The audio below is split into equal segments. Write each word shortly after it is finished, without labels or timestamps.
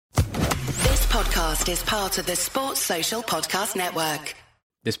podcast is part of the Sports Social Podcast Network.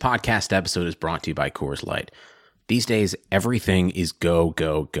 This podcast episode is brought to you by Coors Light. These days, everything is go,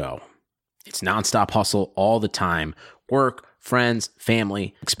 go, go. It's nonstop hustle all the time. Work, friends,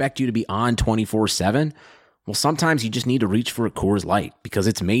 family expect you to be on 24/7. Well, sometimes you just need to reach for a Coors Light because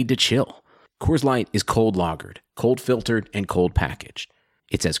it's made to chill. Coors Light is cold lagered, cold filtered, and cold packaged.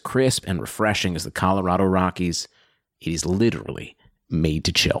 It's as crisp and refreshing as the Colorado Rockies. It is literally made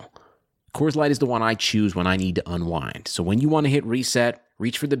to chill. Coors Light is the one I choose when I need to unwind. So when you want to hit reset,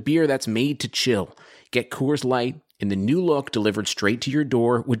 reach for the beer that's made to chill. Get Coors Light in the new look delivered straight to your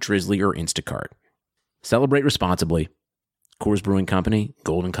door with Drizzly or Instacart. Celebrate responsibly. Coors Brewing Company,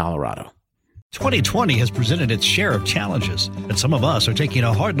 Golden, Colorado. 2020 has presented its share of challenges, and some of us are taking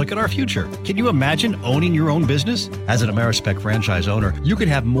a hard look at our future. Can you imagine owning your own business? As an Amerispec franchise owner, you could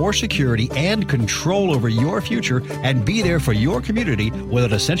have more security and control over your future and be there for your community with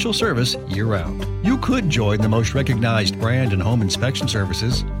an essential service year-round. You could join the most recognized brand in home inspection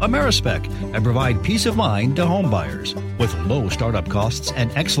services, Amerispec, and provide peace of mind to home buyers. With low startup costs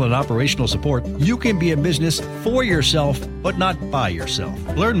and excellent operational support, you can be a business for yourself, but not by yourself.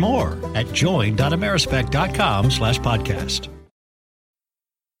 Learn more at join.amerispec.com/podcast.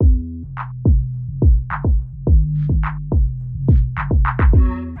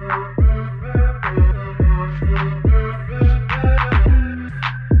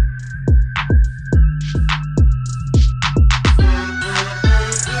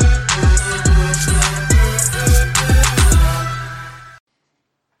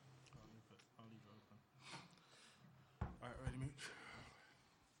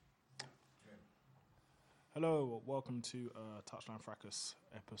 Hello, welcome to Touchline Fracas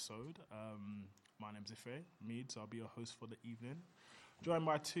episode. My name's Ife Mead, so I'll be your host for the evening. Joined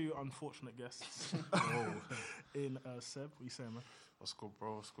by two unfortunate guests in Seb. What you saying, man? What's good,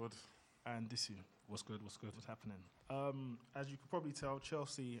 bro? What's good? And Dissu. What's good? What's happening? As you can probably tell,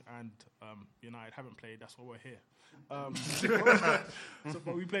 Chelsea and United haven't played. That's why we're here.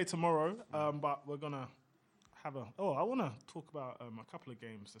 But we play tomorrow. But we're gonna have I want to talk about a couple of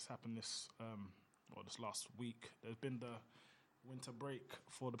games that's happened this last week. There's been the winter break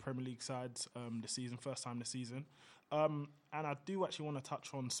for the Premier League sides this season, first time this season. And I do actually want to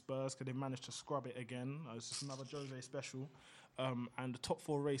touch on Spurs because they managed to scrub it again. It's just another Jose special. And the top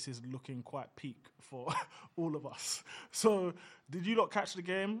four race is looking quite peak for all of us. So, did you not catch the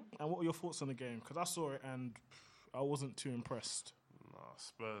game? And what were your thoughts on the game? Because I saw it and I wasn't too impressed.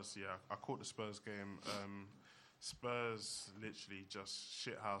 Spurs, yeah. I caught the Spurs game. Spurs literally just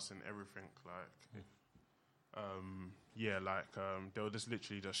shithousing everything. They were just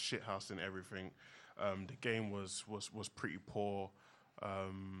literally just shithousing everything. The game was pretty poor.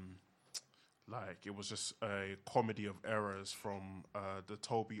 It was just a comedy of errors from the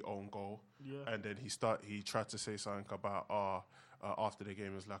Toby own goal, and then he tried to say something about after the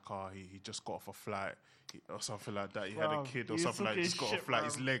game. It was like he just got off a flight or something like that. He had a kid or something like that. Just got off a flight.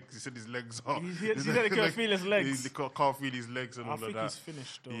 His legs. He said his legs are. He said he couldn't feel his legs. He can't feel his legs and all of that. I think he's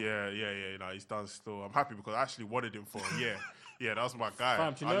finished though. Yeah. He's done still. I'm happy because I actually wanted him for a year. Yeah, that was my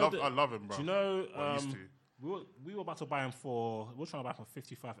guy. Fam, I love him, bro. Do you know? I used to. We were about to buy him for. We were trying to buy him for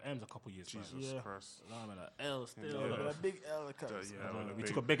 55 M's a couple years back. Jesus Christ. No, man, an L still. A big L. We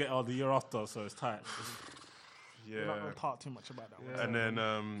took a bigger L the year after, so it's tight. We're not going to talk too much about that one. And then,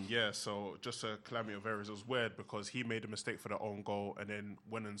 so just a calamity of errors. It was weird because he made a mistake for the own goal and then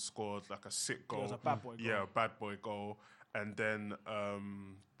went and scored like a sick goal. It was a bad boy goal. Yeah, a bad boy goal. And then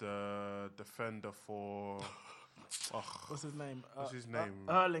the defender for... What's his name?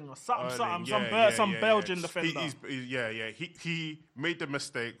 Erling or something. Some Belgian defender. He made the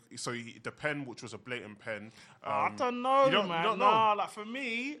mistake. So the pen, which was a blatant pen. I don't know, man. Like for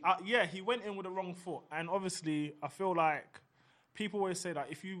me, he went in with the wrong foot, and obviously, I feel like people always say that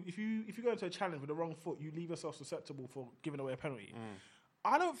if you go into a challenge with the wrong foot, you leave yourself susceptible for giving away a penalty.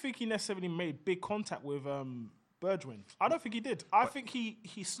 I don't think he necessarily made big contact with Bergwijn. I don't think he did. I think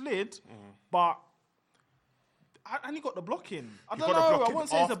he slid, but. And he got the block in. I don't know. I wouldn't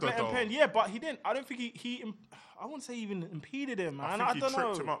say it's a blatant pen. Yeah, but he didn't. I don't think he I wouldn't say he even impeded him, man. I think he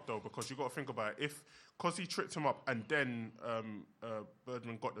tripped him up, though, because you got to think about it. Because he tripped him up and then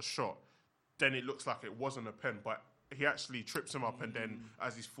Bergwijn got the shot, then it looks like it wasn't a pen. But he actually trips him up and then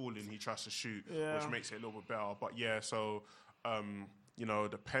as he's falling, he tries to shoot, which makes it a little bit better. But yeah, so,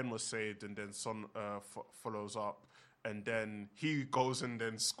 the pen was saved and then Son follows up. And then he goes and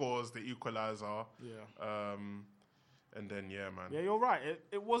then scores the equaliser. Yeah. And then, man. Yeah, you're right.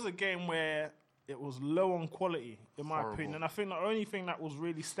 It was a game where it was low on quality, in my opinion. And I think the only thing that was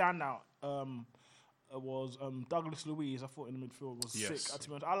really standout was Douglas Luiz. I thought in the midfield was Yes. sick. To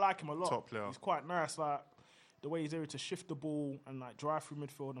be honest, I like him a lot. Top player. He's quite nice. Like the way he's able to shift the ball and like drive through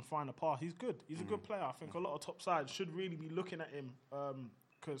midfield and find a pass. He's good. He's a good player. I think a lot of top sides should really be looking at him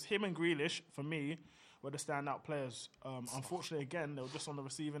because him and Grealish, for me, were the standout players. Unfortunately, again, they were just on the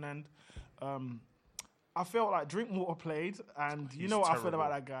receiving end. I felt like Drinkwater played, and you know what I feel about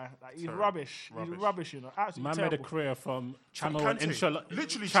that guy. Like he's rubbish. He's rubbish, you know. Absolutely Man terrible. made a career from Channel Kante. and Inshallah.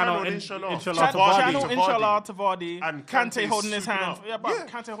 Literally Channel Channel, and Inshallah. Inshallah to Channel, Vardy. Inshallah to Vardy, And Kante Kante's holding his sweeping hand. up. Yeah, but Yeah.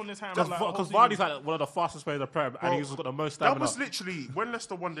 Kante holding his hand. Because Vardy's like one of the fastest players in the Prem, and he's got the most That stamina. was literally, when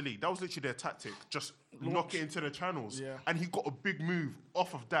Leicester won the league, that was literally their tactic. Just knock it into the channels. Yeah. And he got a big move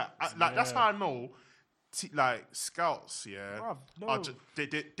off of that. That's how I know, scouts, Bruv, no. are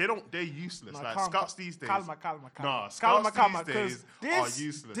they're useless. Nah, like, calma, scouts these days. Calma. Nah, scouts these days are 'cause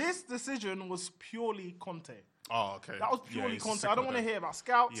useless. This decision was purely Conte. Oh, okay. That was purely he's Conte. sick I don't with want to that. hear about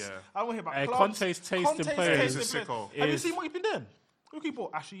scouts. Yeah. I don't want to hear about Hey, clubs. Conte's taste in players is a sicko. Have you is- seen what he's been doing? Look people,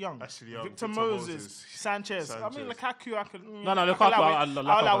 Ashley Young, Ashley Young, Victor Victor Moses, Moses, Sanchez. I mean, Sanchez. Lukaku, I could. No, I Lukaku, could allow I'll it.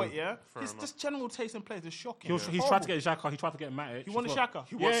 allow I'll allow it. it. Yeah, Fair his enough. this general taste in players is shocking. He's tried to get Xhaka, he tried to get Matic. He wanted Xhaka.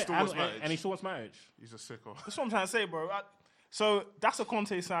 He still wants Matic. And he still wants Matic. He's a sicko. That's what I'm trying to say, bro. So that's a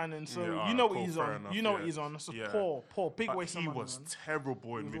Conte signing. So Yeah, you alright, know what cool, he's fair on. enough, You know what yeah. he's on. That's a Yeah. poor, big waste of He money. was Man.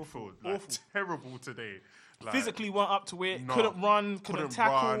 terrible in midfield. Like, terrible today. Like, Physically weren't up to it. no. Couldn't run. Couldn't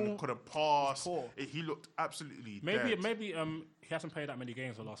tackle. Couldn't pass. poor. He looked absolutely Maybe dead. he hasn't played that many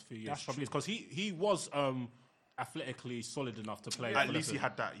games the last few years. That's Probably because he was athletically solid enough to play. At least he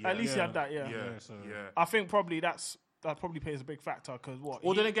had that. Yeah. At least he had that. Yeah. Yeah. so- Yeah. I think probably that probably plays a big factor because what?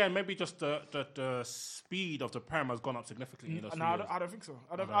 Or then again, maybe just the speed of the Prem has gone up significantly in those few No, years. I don't think so.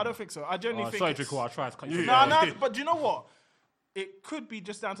 I don't think so. I genuinely think. Sorry, it's- Drinkwater, I tried to cut you. No, but do you know what? It could be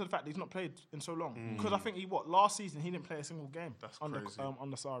just down to the fact that he's not played in so long. Because I think last season he didn't play a single game on crazy.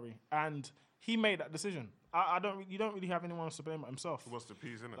 the Sarri, and he made that decision. You don't really have anyone else to blame but himself. What's the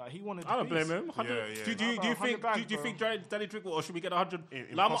piece, isn't it? Like he wanted. I don't the piece. blame him. 100 Yeah. Do you 100 bags, think Danny Drinkwater, or should we get 100?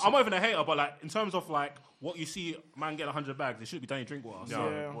 Impossible. Like, I'm not even a hater, but like in terms of like what you see, man get 100 bags, it should be Danny Drinkwater. So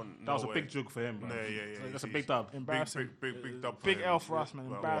Yeah. that was a big jug for him. Bro. Yeah. So that's a He's- big dub. Embarrassing. Big dub. Big for him. L for us, man.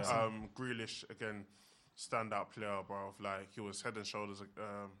 Well, Embarrassing. Grealish again, standout player, bro. Like he was head and shoulders,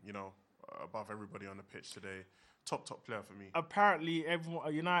 above everybody on the pitch today. Top player for me. Apparently,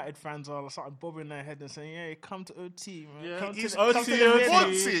 everyone United fans are starting bobbing their head and saying, "Yeah, come to OT, man. Yeah, come he's to the- come to the OT. fifties.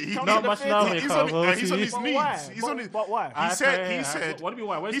 Wants it. Come Not to the much 50s." now, He's Carl. on his But knees. why? He's on his. But why? He said. What do you mean?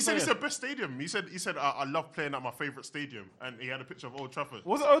 Why? Where's He the said it's player? the best stadium. He said I love playing at my favourite stadium, and he had a picture of Old Trafford.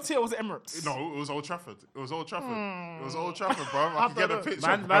 Was it OT or was it Emirates? No, it was Old Trafford. It was Old Trafford, bro. I can get a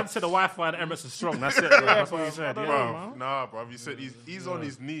picture. Man said the Wi-Fi and Emirates is strong. That's it. Bro. That's what he said. I don't Yeah. know, man. Nah, bro. He said he's on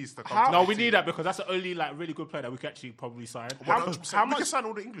his knees to come. How- to No, the we team. need that because that's the only like really good player that we could actually probably sign. 100%. How We much- can sign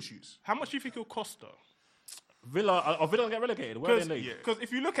all the English youths. How much do you think it'll cost though? Villa don't get relegated. Where are they in the league? Because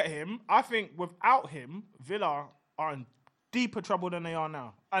if you look at him, I think without him, Villa are in deeper trouble than they are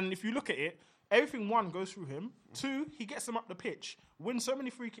now. And if you look at it, everything one goes through him. Two, he gets them up the pitch, wins so many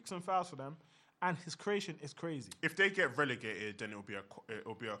free kicks and fouls for them, and his creation is crazy. If they get relegated, then it'll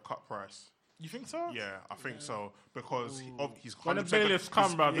be a cut price. You think so? Yeah, I think so because he's When the 100% bailiffs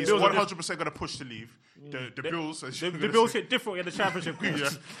come, bruv, the he's Bills are 100% going to push to leave. The Bills, The Bills hit different in the championship. Yeah. The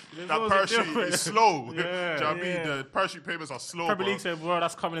That Bills hit parachute different. is slow. Yeah. Do you know what I mean? Yeah. The parachute payments are slow. Premier bro. League said, bro,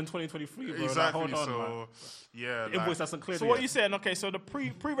 that's coming in 2023, bro. Like, Exactly. hold on, so man. yeah, The invoice hasn't cleared So yet. what are you saying? Okay, so the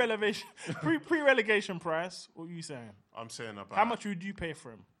pre-relegation price, what are you saying? I'm saying about How much would you pay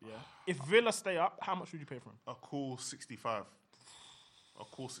for him? Yeah. If Villa stay up, how much would you pay for him? a cool 65. A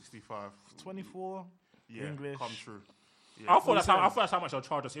cool 65. 24? Yeah, English. come true. I thought that's how much they'll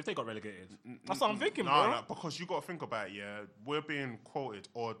charge us if they got relegated. That's what I'm thinking, No, bro. no, because you got to think about it, yeah. We're being quoted,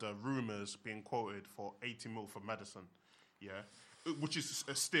 or the rumours being quoted for 80 mil for Madison, yeah, which is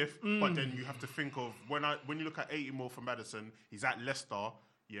a stiff. But then you have to think of when you look at 80 mil for Madison, he's at Leicester,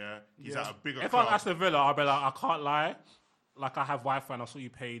 yeah, he's at a bigger If club. I'm Aston Villa, I'll be like, I can't lie. Like, I have Wi-Fi and I saw you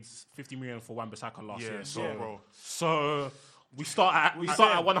paid 50 million for Wan-Bissaka last year. so bro. So we start at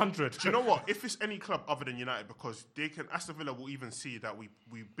 100. Do you know what? If it's any club other than United, because Aston Villa will even see that we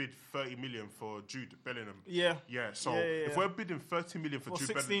bid 30 million for Jude Bellingham. Yeah. Yeah. So Yeah. if we're bidding 30 million for For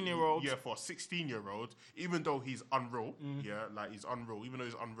Jude 16-year-olds. yeah, for a 16-year-old, even though he's unreal, yeah, like he's unreal, even though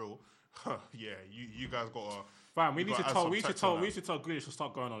he's unreal, yeah, you guys gotta. Fam, we you need to gotta add tell some text on that. Grealish to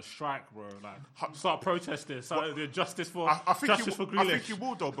start going on strike, bro. Like, start protesting. Start the justice for I think justice for I Grealish. think you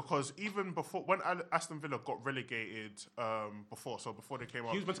will though, because even before when Aston Villa got relegated before. So before they came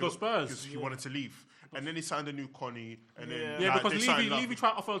out, He was meant to go Spurs. Because he wanted to leave, and then he signed a new Connie, and then because Levy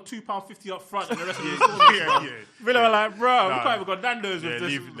tried to offer £2.50 up front, and the rest of the yeah. Villa were like, bro, we can't even got Nando's with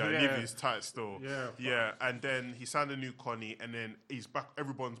this. Levy's tight still. Yeah. And then he signed a new Connie, and then he's back.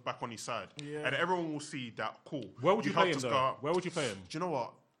 Everyone's back on his side, Yeah. and everyone will see that. Cool. Where would you play him helped us though? go out. Where would you play him? Do you know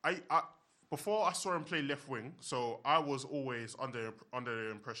what? I before I saw him play left wing, so I was always under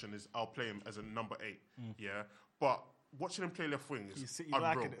the impression is I'll play him as a number 8. Yeah, but watching him play left wing is He's unreal.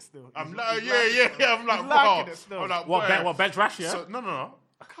 liking it still. I'm He's like, liking yeah. I'm like, He's liking it still. I'm like, What bench Rash? Yeah. So, no.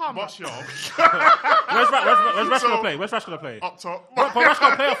 Come on. Martial Where's Rash gonna play? Where's Rash gonna play? up top. But Rash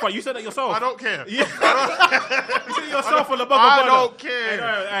can't play up front. You said that yourself. I don't care. You said it yourself on the bugger. I don't care.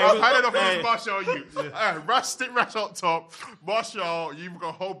 I've had enough of Hey. this Martial. You stick Rash up top. Martial, you've got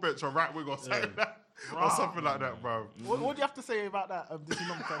a whole bench on right wing or something. Or something like that, bro. What do you have to say about that? This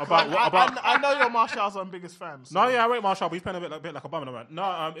About- I know you're Martial's biggest fan. So. No, yeah, I rate Martial, but he's playing a bit like a bum, man.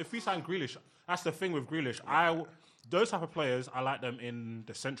 No, if we sign Grealish, that's the thing with Grealish. Those type of players, I like them in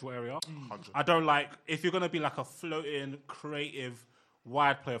the central area. 100. I don't like, if you're going to be like a floating, creative,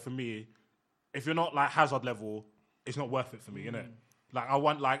 wide player for me, if you're not like Hazard level, it's not worth it for me, innit? Like, I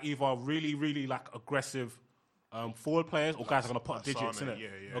want like either really, really like aggressive forward players or guys are going to put up digits,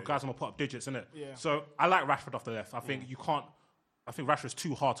 innit? Or guys are going to put up digits, innit? Yeah. So I like Rashford off the left. I think I think Rashford's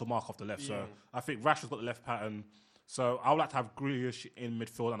too hard to mark off the left. So I think Rashford's got the left pattern. So I would like to have Grealish in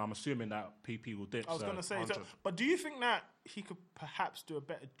midfield, and I'm assuming that PP will ditch. I was going to say, 100. but do you think that he could perhaps do a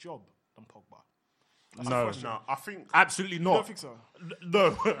better job than Pogba? No, I think Absolutely I not. don't think so.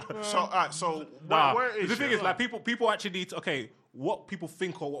 No. so Nah. where is The thing is, like people actually need to, what people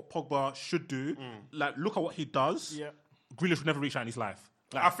think or what Pogba should do. Like, look at what he does. Yeah. Grealish would never reach that in his life.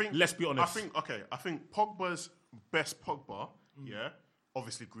 Like, I think. let's be honest. I think Pogba's best Pogba. Yeah,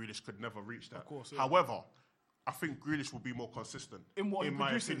 obviously Grealish could never reach that. Of course, yeah. However, I think Grealish will be more consistent In what he my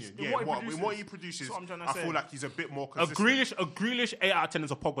produces. opinion. In what he produces, That's what I'm trying to I say. feel like he's a bit more a consistent. Grealish 8 out of 10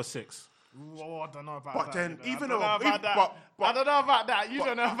 is a Pogba 6. Oh, I don't know about But that. then, I even don't though, know about that. but I don't know about that. You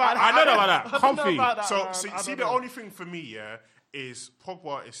don't know about that. I don't know about that. I don't know Comfy. about that, So, man. see, I don't the know. only thing for me, is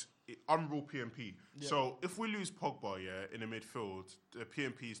Pogba is unreal PMP. So if we lose Pogba, in the midfield, the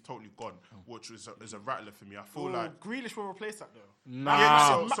PMP is totally gone, which is a rattler for me. I feel like Grealish will replace that though. Nah,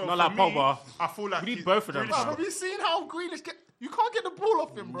 so not for like me, Pogba. I feel like We need he- both of them, Grealish- bro. Have you seen how Grealish get? You can't get the ball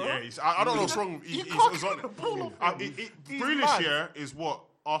off him, bro. Yeah, I don't know what's wrong. You He's can't on get the it. ball off him. He's Grealish mad. is what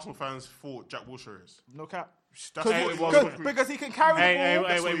Arsenal fans thought Jack Wilshere is. No cap. That's what he was. Because he can carry the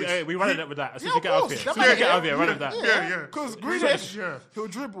ball. Hey, we running it with that. As soon as Yeah, you get out of of here. course, As soon as you get out of definitely. here, running that. Yeah. Because Grealish, Yeah. he'll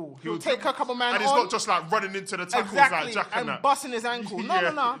dribble. He'll take a couple man And on. it's not just like running into the tackles exactly, like Jack and and that. busting his ankle. Yeah.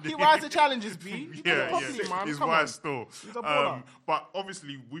 No. He rides the challenges, B. You do it properly, man. He's Come wise on. still. He's a baller. But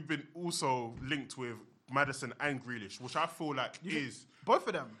obviously, we've been also linked with Maddison and Grealish, which I feel like is Both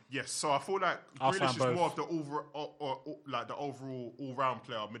of them. yes. So I feel like I'll Grealish sign is both. more of the overall all-round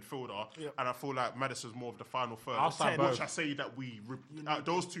player, midfielder, Yep. and I feel like Maddison's more of the final third. I'll sign which both. I say that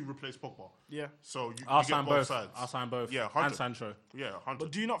those two replace Pogba. Yeah. So you I'll get sign both both. sides. I'll sign both. Yeah, And 100. Sancho. Yeah, 100.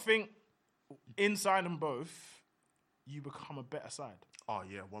 But do you not think inside them both, you become a better side? Oh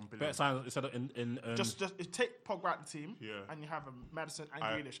yeah, 1 billion. Better sign instead of in Just take Pogba out the team, Yeah. and you have a Maddison and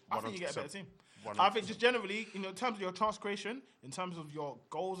I- Grealish. I think you get a better 100%. team. 100%. I think just generally, in terms of your chance creation, in terms of your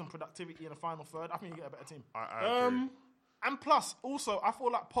goals and productivity in the final third, I think you get a better team. I agree. And plus, also, I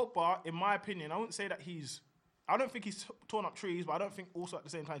feel like Pogba, in my opinion, I wouldn't say that I don't think he's torn up trees, but I don't think also at the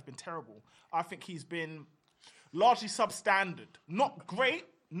same time he's been terrible. I think he's been largely substandard. Not great,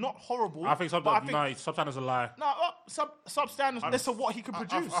 not horrible. I think substandard is a lie. No, substandard. Less of what he can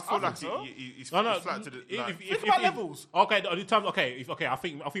produce. I feel like so. he's No. flat to the. Like, Think about levels. Okay, in terms. I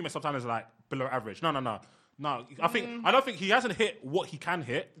think my sometimes is like below average. No. I don't think he hasn't hit what he can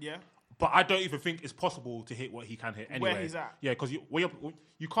hit. Yeah. But I don't even think it's possible to hit what he can hit anyway. Where he's at. Yeah, because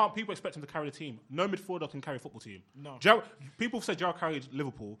you can't. People expect him to carry the team. No midfielder can carry a football team. No. People said Gerrard carried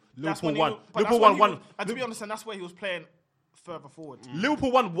Liverpool. That's Liverpool when won. he- but Liverpool that's when won he was- And to be honest, and that's where he was playing further forward.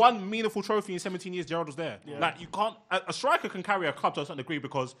 Liverpool won one meaningful trophy in 17 years. Gerrard was there. Like, you can't. A striker can carry a club to a certain degree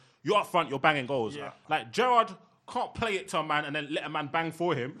because you're up front, you're banging goals. Yeah. Like, Gerrard can't play it to a man and then let a man bang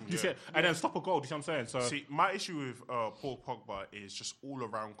for him. You see, and then stop a goal. Do you see what I'm saying? So See, my issue with Paul Pogba is just all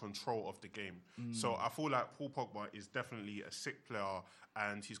around control of the game. So I feel like Paul Pogba is definitely a sick player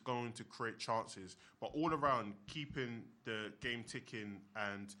and he's going to create chances, but all around keeping the game ticking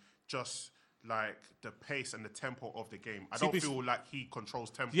and just like the pace and the tempo of the game. I don't feel like he controls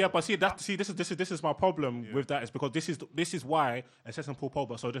tempo. yeah, but this is my problem with that is because this is why assessing Paul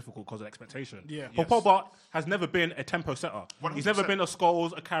Pogba is so difficult because of expectation. Yeah. Paul Pogba has never been a tempo setter. 100%. He's never been a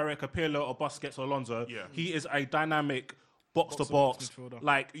Scholes, a Carrick, a Pirlo, a Busquets, or Alonso. Yeah. He is a dynamic box-to-box, midfielder.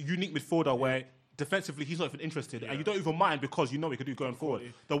 like unique midfielder where defensively he's not even interested, and you don't even mind because you know he could do going forward.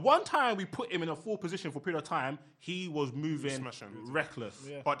 The one time we put him in a full position for a period of time, he was moving reckless.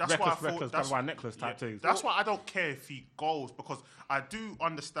 Yeah. But that's why I thought that's why necklace type thing. That's why I don't care if he goes, because I do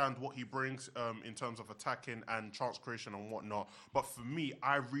understand what he brings in terms of attacking and chance creation and whatnot. But for me,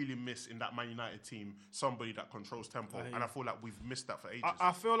 I really miss in that Man United team somebody that controls tempo, and I feel like we've missed that for ages.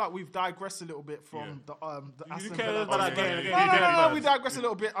 I feel like we've digressed a little bit from the Aston care Villa. about that game? No, we digressed a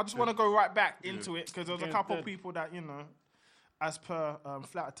little bit. I just want to go right back into it because there was a couple of people that, as per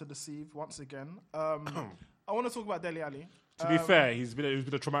flattered to deceive once again. I want to talk about Dele Alli. To be fair, it's been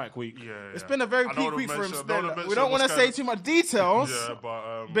a traumatic week. It's been a very peak week for him. We don't want to say too much details,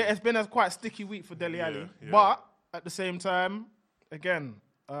 but it's been a quite sticky week for Dele Alli. But at the same time, again,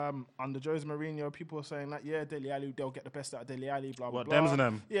 under Jose Mourinho, people are saying that, Dele Alli, they'll get the best out of Dele Alli, blah, blah, blah. Dems and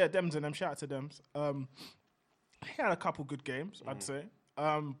them? Yeah, Dems and them. Shout out to Dems. He had a couple good games, I'd say.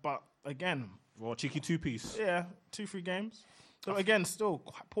 But again... Well, cheeky two-piece. Yeah, 2-3 games. So again, still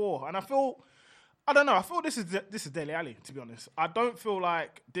quite poor. And I feel this is Dele Alli, to be honest. I don't feel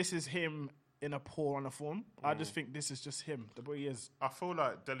like this is him in a poor run of form. I just think this is just him, the way he is. I feel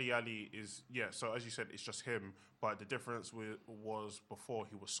like Dele Alli is, so as you said, it's just him. But the difference was before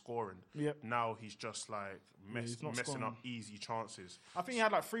he was scoring. Yep. Now he's just like messing scoring. up easy chances. I think he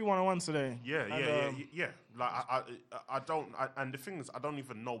had like 3 1-on-1s today. Yeah. Like I don't, and the thing is, I don't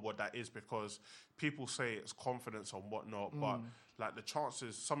even know what that is, because people say it's confidence and whatnot, but like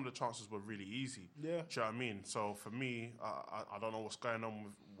some of the chances were really easy. Yeah. Do you know what I mean? So for me, I don't know what's going on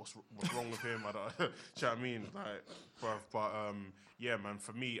with what's wrong with him. I don't. Do you know what I mean? Like, but yeah, man.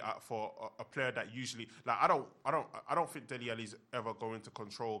 For me, for a player that usually, like, I don't think Dele Alli's ever going to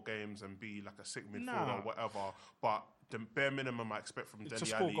control games and be like a sick midfielder or whatever. But the bare minimum I expect from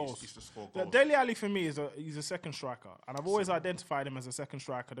Dele Alli is to score goals. Dele Alli for me he's a second striker, and I've always identified him as a second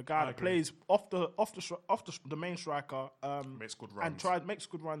striker, the guy that plays off the main striker, makes good runs, and makes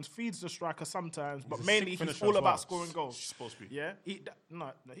good runs, feeds the striker sometimes, but mainly he's all about scoring goals. He's supposed to be. Yeah, he's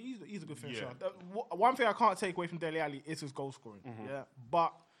a good finisher. One thing I can't take away from Dele Alli is his goal scoring. Yeah,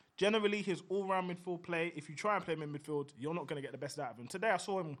 but generally, his all-round midfield play, if you try and play him in midfield, you're not going to get the best out of him. Today, I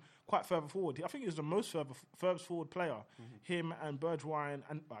saw him quite further forward. I think he was the most furthest forward player. Him and Bergwijn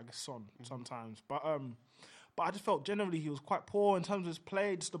and, I guess, Son sometimes. But I just felt generally he was quite poor in terms of his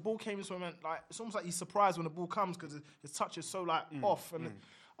play. Just the ball came to him, and like, it's almost like he's surprised when the ball comes because his touch is so off. And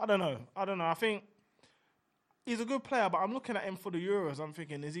I don't know. I think he's a good player, but I'm looking at him for the Euros. I'm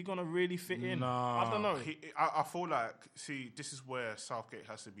thinking, is he going to really fit in? I don't know. I feel like, this is where Southgate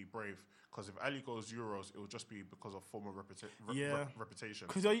has to be brave. Because if Ali goes Euros, it will just be because of former reputation.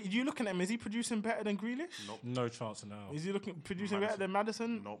 Because are you looking at him? Is he producing better than Grealish? Nope. No chance now. Is he producing better than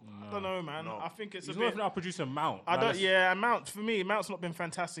Madison? Nope. I don't know, man. Nope. I think it's He's a not bit... even out producing Mount. Mount, for me, Mount's not been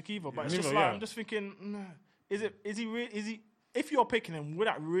fantastic either. But it's just like, I'm just thinking, is he... If you're picking him, would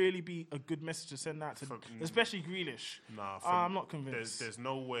that really be a good message to send out to, especially Grealish? Nah, I'm not convinced. There's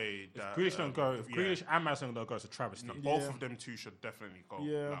no way that Grealish don't go. If Grealish and Madison don't go, it's a travesty. Both of them two should definitely go.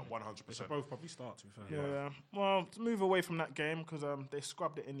 Yeah. Like 100%. They should both probably start, to be fair. Yeah. Well, to move away from that game, because they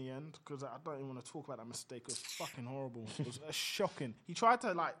scrubbed it in the end, because I don't even want to talk about that mistake. It was fucking horrible. It was shocking. He tried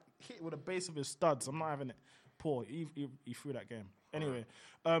to hit it with the base of his studs. I'm not having it. Poor. He threw that game. Anyway,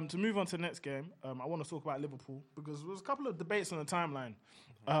 to move on to the next game, I want to talk about Liverpool, because there was a couple of debates on the timeline.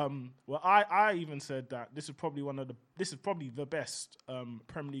 Well, I even said that this is probably the best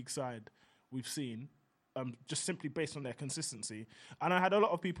Premier League side we've seen, just simply based on their consistency. And I had a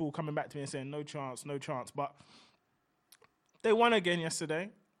lot of people coming back to me and saying no chance. But they won again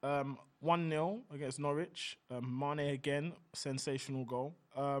yesterday, 1-0 against Norwich. Mane again, sensational goal.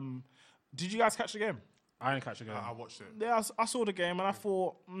 Did you guys catch the game? I didn't catch the game. I watched it. Yeah, I saw the game and I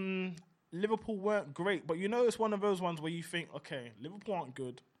thought Liverpool weren't great, but it's one of those ones where you think, okay, Liverpool aren't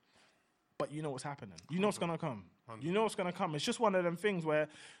good, but you know what's happening. You know what's going to come. 100%. You know what's going to come. It's just one of them things where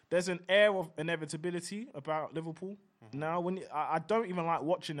there's an air of inevitability about Liverpool. Now, I don't even like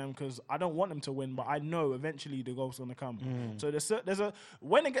watching them because I don't want them to win, but I know eventually the goal's going to come. So there's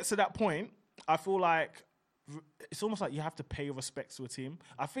when it gets to that point, I feel like it's almost like you have to pay respect to a team.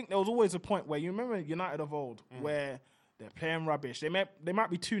 I think there was always a point where, you remember United of old, where they're playing rubbish. They might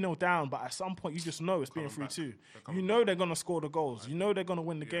be 2-0 down, but at some point you just know it's being 3-2. You know they're going to score the goals. You know they're going to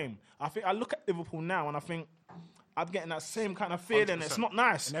win the game. I look at Liverpool now and I think I'm getting that same kind of feeling. 100%. It's not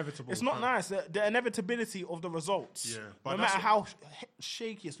nice. Inevitable. It's not nice. The inevitability of the results. Yeah, no matter how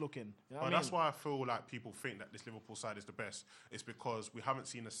shaky it's looking. You know that's why I feel like people think that this Liverpool side is the best. It's because we haven't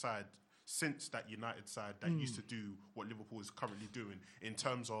seen a side since that United side that used to do what Liverpool is currently doing, in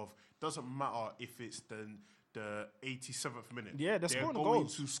terms of, doesn't matter if it's the the 87th minute. Yeah, they're scoring going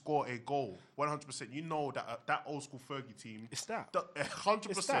goals. to score a goal. 100%. You know that that old school Fergie team. It's that.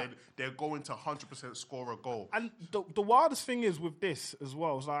 100%. They're going to 100% score a goal. And the wildest thing is with this as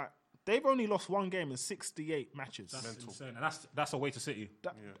well is like they've only lost one game in 68 matches. That's insane, and that's away to City.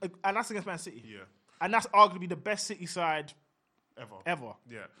 And that's against Man City. Yeah. And that's arguably the best City side ever.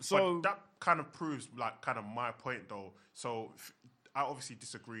 Yeah. So but that kind of proves like kind of my point though. So I obviously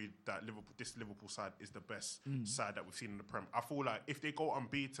disagree that this Liverpool side is the best side that we've seen in the Prem. I feel like if they go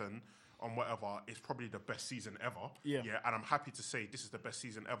unbeaten on whatever, it's probably the best season ever. Yeah. And I'm happy to say this is the best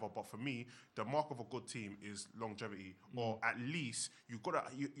season ever. But for me, the mark of a good team is longevity, or at least you're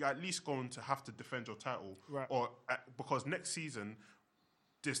at least going to have to defend your title, right? Because next season,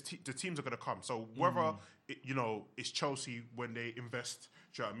 the teams are going to come. So whether it's Chelsea when they invest,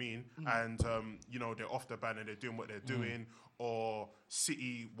 do you know what I mean? And they're off the ban and they're doing what they're doing, or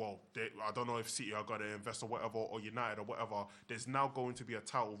City. Well, I don't know if City are going to invest or whatever, or United or whatever. There's now going to be a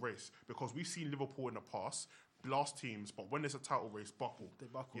title race because we've seen Liverpool in the past blast teams, but when there's a title race, buckle. They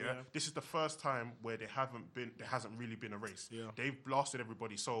buckle. Yeah? This is the first time where there hasn't really been a race. Yeah. They've blasted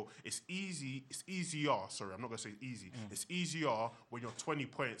everybody, so it's easy. It's easier. Sorry, I'm not gonna say easy. It's easier when you're 20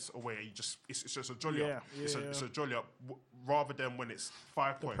 points away. It's just a jolly up. It's a jolly up rather than when it's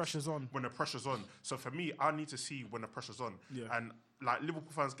 5 points. The pressure's on. When the pressure's on. So for me, I need to see when the pressure's on. Yeah. And like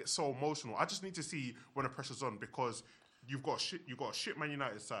Liverpool fans get so emotional. I just need to see when the pressure's on because you've got a shit Man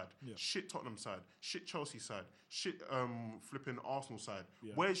United side, shit Tottenham side, shit Chelsea side, shit flipping Arsenal side.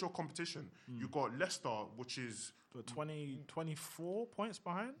 Yeah. Where's your competition? You got Leicester, which is 24 points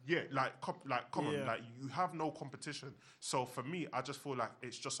behind. Yeah, come on, like you have no competition. So for me, I just feel like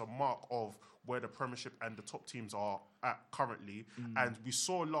it's just a mark of where the Premiership and the top teams are at currently. And we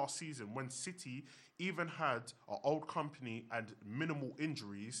saw last season when City even had an old company and minimal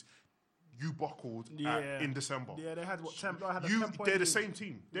injuries. You buckled in December. Yeah, they had what? 10 they're the same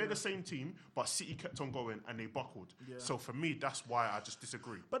team. They're the same team, but City kept on going and they buckled. Yeah. So for me, that's why I just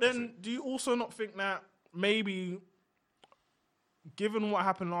disagree. But then, do you also not think that maybe, given what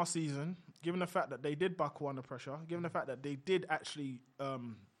happened last season, given the fact that they did buckle under pressure, given the fact that they did actually,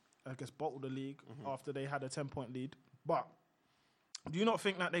 bottle the league after they had a 10-point lead, but do you not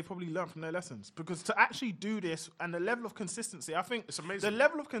think that they probably learned from their lessons? Because to actually do this and the level of consistency, I think it's amazing. The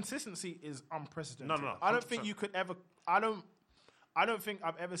level of consistency is unprecedented. No. I don't think you could ever. I don't think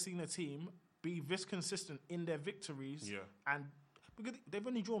I've ever seen a team be this consistent in their victories. Yeah. And because they've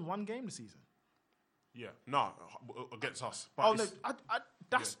only drawn one game this season. Yeah. No, against us. But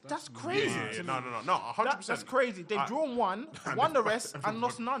that's crazy. Yeah. No, 100%. That's crazy. They've drawn one, won the rest, and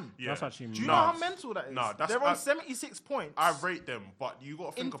lost none. Yeah. That's actually. Do you know how mental that is? No, they're on 76 points. I rate them, but you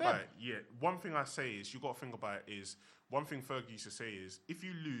got to think about it. Yeah. One thing I say is you got to think about it is one thing Fergie used to say is if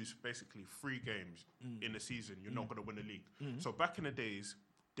you lose basically 3 games in the season, you're not going to win the league. So back in the days,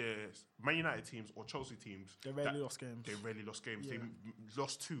 there's Man United teams or Chelsea teams. They rarely lost games. Yeah. They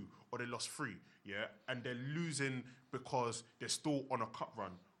lost 2 or they lost 3. Yeah, and they're losing because they're still on a cup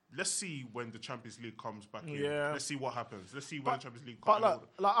run. Let's see when the Champions League comes back in. Yeah. Let's see what happens. Let's see when the Champions League comes in.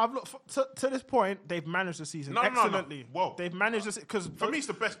 But I've looked to this point, they've managed the season excellently. No. Well, they've managed this because for me, it's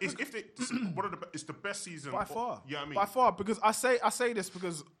the best. It's the best season by far. Yeah, I mean by far because I say this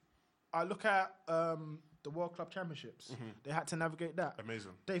because I look at the World Club Championships. They had to navigate that.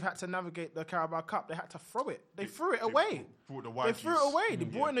 Amazing. They've had to navigate the Carabao Cup. They had to throw it. They threw it away. They threw it away. They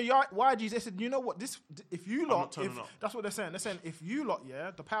brought in the YGs. They said, you know what? If you lot, that's what they're saying. They're saying if you lot,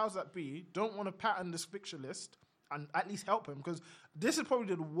 the powers that be, don't want to pattern this fixture list and at least help him because this is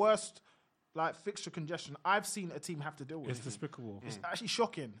probably the worst fixture congestion I've seen a team have to deal with. It's despicable. It's actually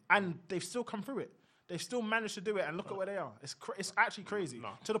shocking, and they've still come through it. They've still managed to do it, and look at where they are. It's actually crazy.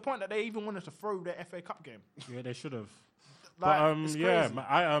 No. To the point that they even wanted to throw their FA Cup game. Yeah, they should have. It's crazy.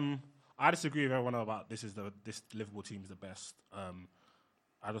 I disagree with everyone about this Liverpool team is the best.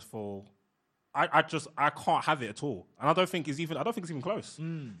 I just feel I can't have it at all, and I don't think it's even close.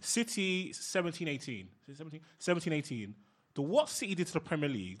 City 17-18, what City did to the Premier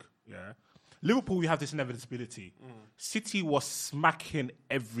League, Liverpool, we have this inevitability. City was smacking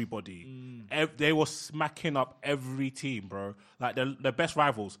everybody. They were smacking up every team, bro. Like, the best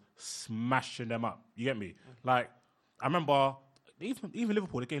rivals, smashing them up. You get me? Like, I remember, even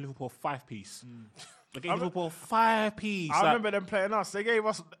Liverpool, they gave Liverpool a 5-piece. They gave Liverpool 5-piece. I remember them playing us. They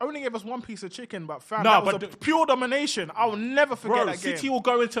only gave us 1 piece of chicken, but that was pure domination. I will never forget that game. City will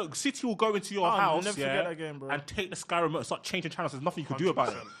go into your house, I'll never forget that game, bro. and take the Sky remote and start changing channels. There's nothing you could do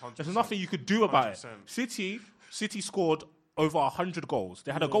about it. There's nothing you could do about it. City scored over 100 goals.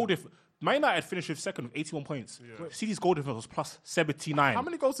 They had a goal difference. Man United finished with second with 81 points. Yeah. City's goal difference was plus 79. How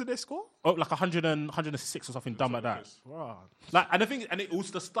many goals did they score? Oh, like 106 or something dumb like that. Wow. Like, and the thing, and it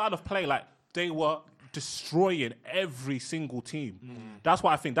was the style of play. Like, they were destroying every single team. That's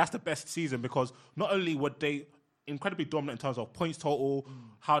why I think that's the best season, because not only were they incredibly dominant in terms of points total,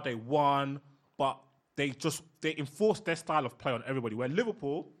 how they won, but they enforced their style of play on everybody. Where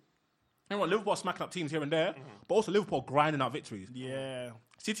Liverpool are smacking up teams here and there, but also Liverpool grinding out victories. Yeah.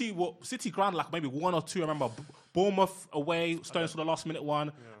 City ground like maybe one or two. I remember Bournemouth away, Stones for the last minute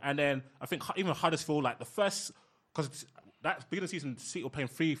one, and then I think even Huddersfield, like the first, because that beginning of the season, City were playing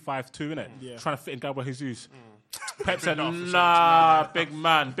 3-5-2, innit? Yeah. Trying to fit in Gabriel Jesus. Pep said, nah, big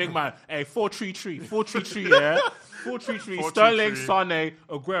man. Hey, 4-3-3, 4-3-3, yeah? 4-3-3, Sterling, Sane,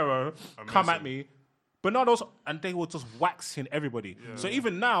 Aguero, come at me. Bernardo's, and they were just waxing everybody. Yeah. So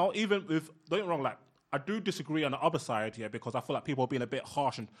even now, even with, don't get me wrong, like, I do disagree on the other side, yeah, because I feel like people are being a bit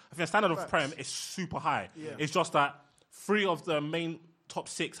harsh. And I think the standard of Prem is super high. Yeah. It's just that 3 of the main top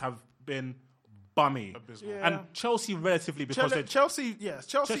 6 have been bummy. Yeah. And Chelsea relatively, because Chelsea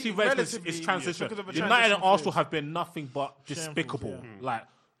relatively is transition. United and Arsenal have been nothing but despicable. Like,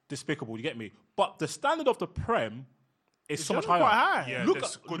 despicable, you get me? But the standard of the Prem is so much higher. Quite high. Yeah,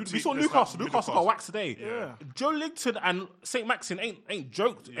 we saw Newcastle got waxed today. Yeah. Joe Linton and St. Maxim ain't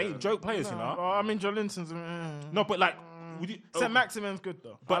joke players, you know. I mean, Joe Linton's no, but like, St. Maximin's good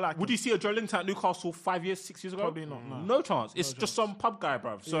though. But would you see a Joe Linton at Newcastle 5 years, 6 years ago? Probably not. No chance. It's just some pub guy,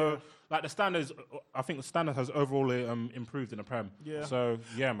 bruv. So like the standards, I think the standard has overall improved in the Prem. Yeah. So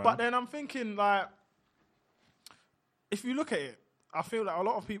yeah, man. But then I'm thinking, like, if you look at it, I feel like a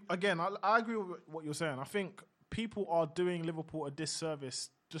lot of people. Again, I agree with what you're saying. I think people are doing Liverpool a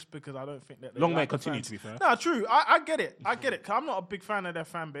disservice just because I don't think that they long may continue, to be fair. No, true. I get it. I get it. 'Cause I'm not a big fan of their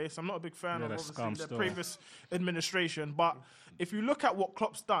fan base. I'm not a big fan of obviously their previous administration. But if you look at what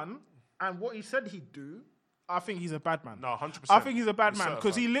Klopp's done and what he said he'd do, I think he's a bad man. No, 100%. I think he's a bad man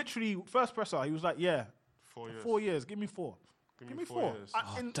because he literally, first presser, he was like, 4 years. Give me 4. Give me 4.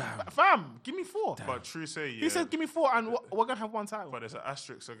 Damn. Fam, give me 4. Damn. But true say, He said, give me 4 and we're going to have one title. But there's an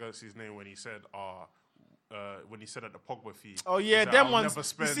asterisk against his name when he said, when he said at the Pogba fee. Oh yeah, like, them I'll ones.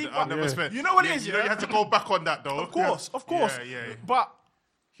 I'll never spend. You know what it is, you have to go back on that though. Of course. Yeah. But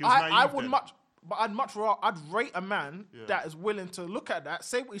He was I'd much rather, I'd rate a man that is willing to look at that,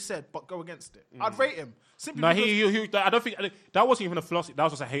 say what he said, but go against it. I'd rate him. Simply I don't think that wasn't even a philosophy. That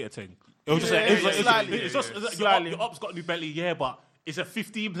was just a hater thing. It was just your op's got a new Bentley, but it's a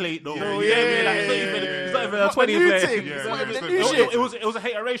 15 plate though. It's not even a 20 plate. It's not even the new shit. It was a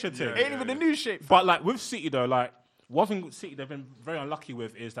hateration thing. Ain't even the new shit. But like with City though, like one thing with City they've been very unlucky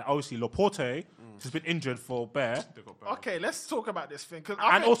with is that obviously Laporte has been injured for Bear. Okay, let's talk about this thing.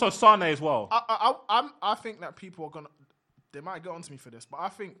 And also Sane as well. I think that people are they might get onto me for this, but I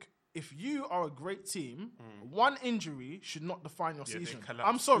think if you are a great team, one injury should not define your season.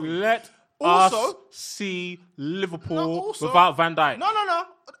 I'm sorry. Let us see Liverpool without Van Dijk. No.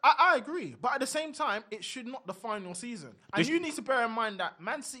 I agree. But at the same time, it should not define your season. And you need to bear in mind that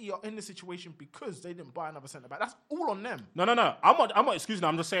Man City are in this situation because they didn't buy another centre-back. That's all on them. No. I'm not excusing them.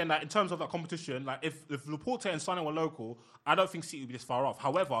 I'm just saying that in terms of that competition, like if Laporte and Sane were local, I don't think City would be this far off.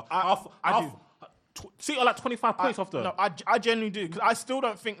 However, I do. City are like 25 points off them. No, I genuinely do. Because I still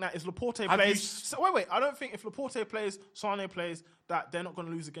don't think that if Laporte plays... Wait. I don't think if Laporte plays, Sane plays, that they're not going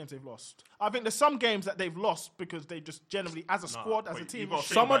to lose the games they've lost. I think there's some games that they've lost because they just generally, as a squad, as a team...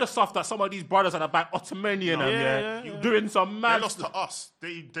 Some of the stuff that some of these brothers at the back, Ottomani and them, doing some mad... They lost to us.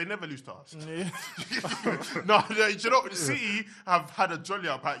 They never lose to us. No, you know, City have had a jolly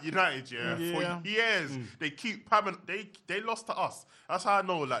up at United, for years. They keep... They lost to us. That's how I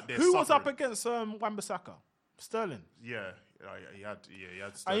know, like, they're Who was up against Wan-Bissaka? Sterling. Yeah, he had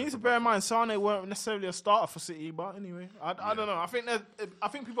Sterling. I need to bear in mind Sane weren't necessarily a starter for City, but anyway, I don't know. I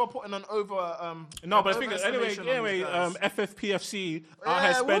think people are putting an over. No, but I think anyway, FFPFC are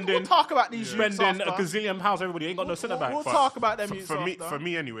here spending. We'll talk about these. Spending a gazillion pounds. Everybody ain't got no centre back. We'll talk about them. For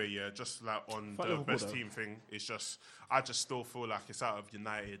me anyway, just like on the best team thing, it's just I just still feel like it's out of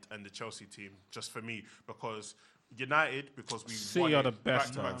United and the Chelsea team. Just for me because. United, because we won the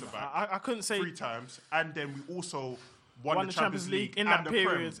best back to back. I couldn't say 3 times, and then we also won the Champions League in that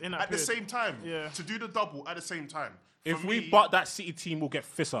period. At the same time, to do the double at the same time. If we butt that City team, we'll get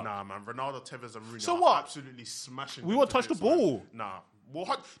fist up. Nah, man, Ronaldo, Tevez, and Rooney are absolutely smashing. We won't touch the ball. Nah, well,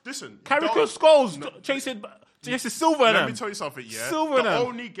 listen, Carrick Scholes chasing Yes, it's Silver. Let me tell you something, yeah. Silver. The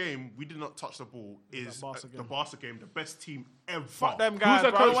only game we did not touch the ball is the Barca game, the best team ever. Fuck them guys, bro.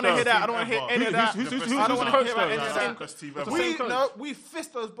 I don't want to hear that. I don't want to hear any of that. I don't want to hear about any of that. Best team ever. We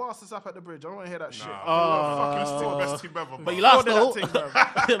fist those bastards up at the bridge. I don't want to hear that shit. Fucking best team ever. But you lost though.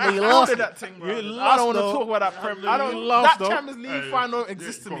 But you lost that thing, bro. I don't want to talk about that Premier League. That Champions League final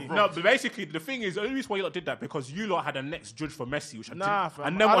exists to me. No, but basically the thing is, the only reason why you lot did that because you lot had a next judge for Messi, which I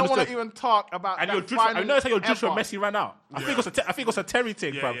don't want to even talk about that final. I noticed how your judge for Messi ran out. I think it was a Terry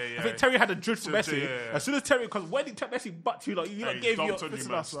thing, bro. I think Terry had a judge for Messi. As soon as Terry, because when he took Messi butt you, you lot gave you. You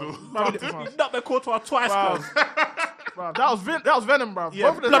knocked the Courtois twice, bro. That was venom, bro.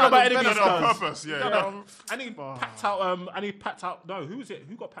 Yeah, blood about enemies on purpose. And he packed out. No, who was it?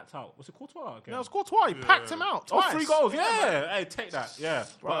 Who got packed out? Was it Courtois again? No, it was Courtois. He packed him out twice. 3 goals. Yeah. Hey, take that. Yeah,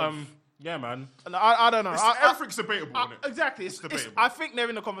 but yeah, man. I don't know. Everything's debatable, isn't it? Exactly. It's debatable. I think they're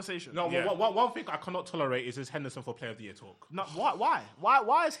in the conversation. No, one thing I cannot tolerate is Henderson for Player of the Year talk. No, why?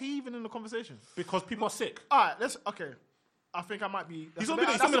 Why is he even in the conversation? Because people are sick. All right, okay. I think I might be. That's a bit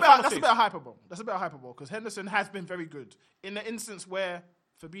hyperbole. That's a bit hyperbole because Henderson has been very good in the instance where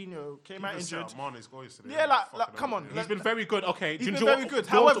Fabinho came out injured. Mane's goal yesterday. Yeah, like come on. He's been very good. Okay, he's been very good.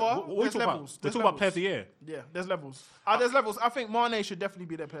 However, there's levels. We're talking about Player of the Year. Yeah, there's levels. There's levels. I think Mane should definitely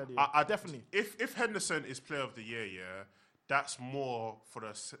be their Player of the Year. Definitely. If Henderson is Player of the Year, that's more for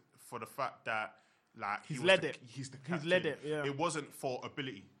the fact that he's led it. He's the captain. He's led it. Yeah. It wasn't for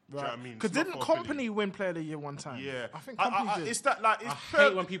ability. Right. Do you know what I mean? Because didn't Company win Player of the Year one time? Yeah. I think Company did. It's that I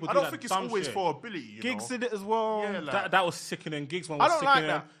hate when people do that. I don't think it's always for ability. Giggs did it as well. Yeah, that was sickening. Giggs one was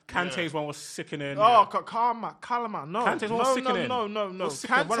sickening. Kante's one was sickening. Oh, Kalama. No. Kante's one was sickening. No.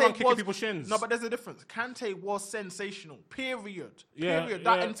 Kante was kicking people's shins. No, but there's a difference. Kante was sensational. Period. Yeah,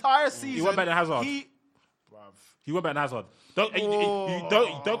 that entire season. He went better than Hazard. He went better than Hazard.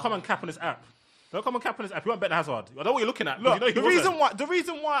 Don't come and cap on this app. Don't come and cap on this app. You want to bet the Hazard. I know what you're looking at. Look, the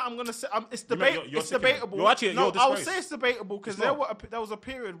reason why I'm going to say it's debatable. It's debatable. I would say it's debatable because there was a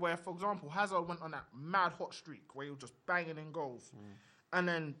period where, for example, Hazard went on that mad hot streak where he was just banging in goals, and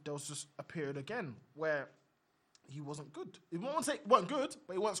then there was just a period again where he wasn't good. He won't say weren't good,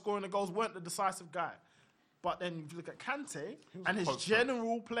 but he wasn't scoring the goals. Weren't the decisive guy. But then if you look at Kante and his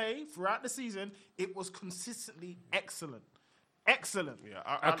general play throughout the season, it was consistently excellent. Excellent. Yeah,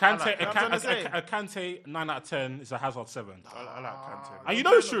 a Kante 9 out of 10 is a Hazard 7. I like Kante. And you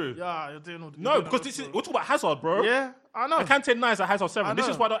know it's true. Yeah, you're doing all. No, because we're talking about Hazard, bro. Yeah, I know. A Kante 9 is a Hazard 7. This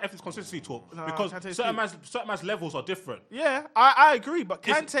is why I don't have this consistency talk. No, because certain man's levels are different. Yeah, I agree. But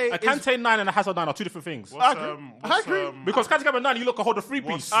Kante 9 and a Hazard 9 are two different things. I agree. Because Kante came at 9, you look to hold a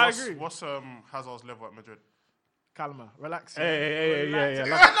 3-piece. I agree. What's Hazard's level at Madrid? Calma, relax. Hey, yeah.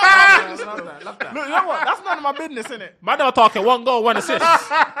 Love that. Look, you know what? That's none of my business, innit? Man, never talking 1 goal, 1 assist.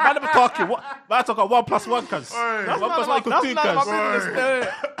 Man, never talking. Man, talking 1+1, cuz. That's none of my business.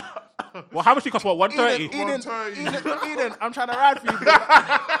 Well, how much it cost? What, 130? Eden, I'm trying to ride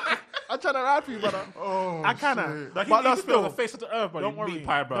for you, brother. Oh, I kinda. Like, but he's still on the face of the earth, bro. Don't worry. Meat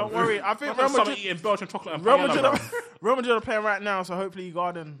pie, bro. Don't worry. I think Real Madrid eating Belgian chocolate and Real Madrid are playing right now, so hopefully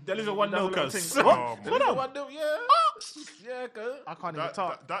Garden. They're losing 1-0, cuz. Oh, What? 1-0, yeah. Yeah, cuz. I can't even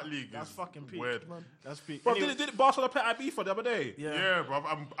talk. That league That's is fucking peak, weird. man. That's peak. Bro, did Barcelona play IB for the other day? Yeah, bro.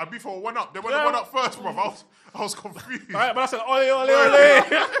 I before 1-up. They went 1-up first, bro. I was confused. All right, but I said, ole.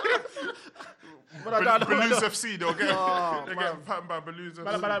 Balloons FC, they'll get patterned by Balloons FC.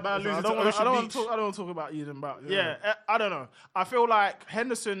 I don't want to talk about Eden, but yeah, I don't know. I feel like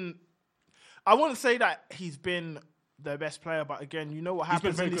Henderson, I wouldn't say that he's been the best player, but again, you know what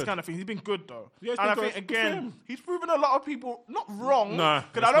happens in these kind of things. He's been good though. Yeah, and I think again, he's proven a lot of people not wrong. No,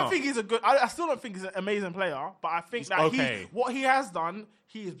 because I don't think he's a good. I still don't think he's an amazing player, but I think that what he has done,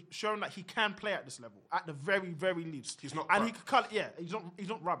 he has shown that he can play at this level at the very, very least. He's not. And he could cut. Yeah, he's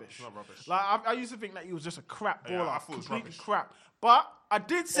not rubbish. He's not rubbish. Like I used to think that he was just a crap baller, I thought completely crap. But I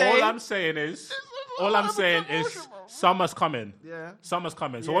did say. All I'm saying is, summer's coming. Yeah. Summer's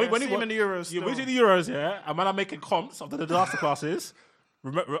coming. So Yeah, when see him in the Euros. We're in the Euros, yeah, and man, I'm making comps after the disaster classes.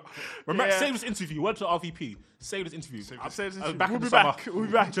 Remember, save this interview. Word to RVP. Save this interview. We'll be back. We'll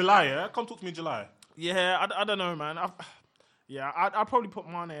be back. July, yeah. Come talk to me in July. Yeah, I don't know, man. I'd probably put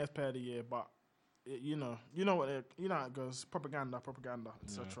Mane as player of the year, but you know how it goes. Propaganda,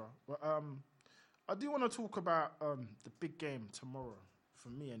 etc. But I do want to talk about the big game tomorrow. For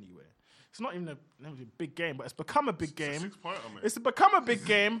me, anyway, it's not even a big game, but it's become a big game. It's become a big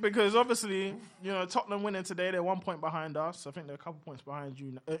game because obviously, Tottenham winning today. They're 1 point behind us. I think they're a couple points behind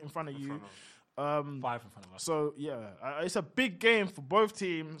you, in front of you. 5 in front of us. So yeah, it's a big game for both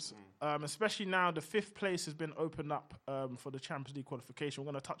teams, especially now the 5th place has been opened up for the Champions League qualification.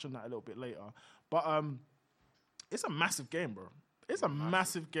 We're going to touch on that a little bit later, but it's a massive game, bro. It's a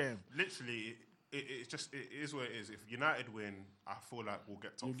massive game. Literally, it is what it is. If United win, I feel like we'll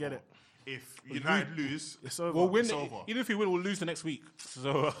get top 4. You get it. If United lose, It's over. We'll win. It's over. Even if we win, we'll lose the next week.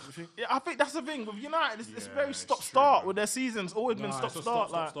 So Yeah, I think that's the thing with United. It's very it's stop-start true, with their seasons. Always been stop-start.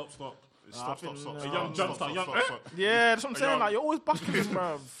 Stop. stop. A young jumpstart, Yeah, that's what I'm saying. Like you're always bucking,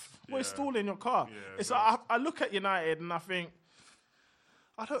 bro. Always Yeah. stalling your car. Yeah, It's like, I look at United and I think,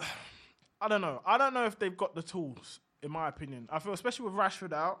 I don't know. I don't know if they've got the tools. In my opinion, I feel especially with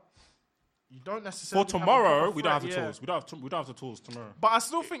Rashford out, you don't necessarily For tomorrow, have a we don't have the threat, tools. We don't have the tools tomorrow. But I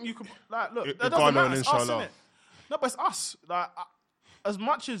still think you could look. That Igalo doesn't matter. and It's us, Inshallah. innit? No, but it's us. As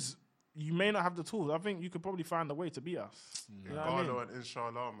much as you may not have the tools, I think you could probably find a way to beat us. You know what I mean? Igalo and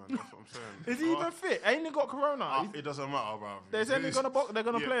Inshallah, man. That's what I'm saying. Is he even fit? Ain't he got corona? It doesn't matter, bro. They're saying they're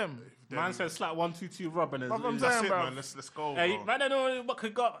gonna play him. Man said slap 1-2-2 Rob and That's what I'm That's saying, it, bro. man. Let's go, Hey, bro. man, I don't know what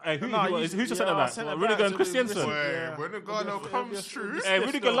could go. Hey, No, who's just centre back? centre Rudiger back and to Christiansen. the- Wait, Yeah. when Igalo comes through, Hey,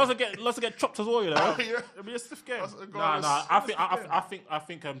 Rudiger loves to get chopped as well, you know. yeah. It'll be a stiff game. Nah. I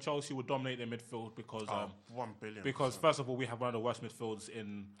think Chelsea will dominate their midfield because 1 billion. because first of all we have one of the worst midfields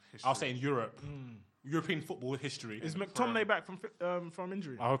in I'll say in Europe, European football history. Is McTominay back from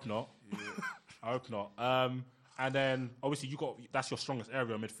injury? I hope not. I hope not. And then obviously that's your strongest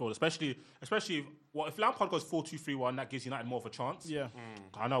area of midfield, especially if Lampard goes 4-2-3-1, that gives United more of a chance. Yeah.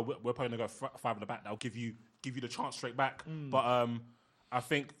 I know we're probably gonna go 5 at the back. That'll give you the chance straight back. But I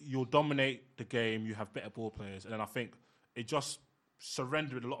think you'll dominate the game. You have better ball players, and then I think it just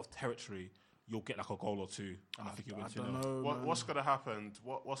surrendering a lot of territory. You'll get like a goal or two, and I think you'll win 2-0. What's gonna happen?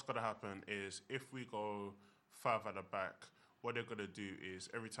 What's gonna happen is if we go 5 at the back, what they're gonna do is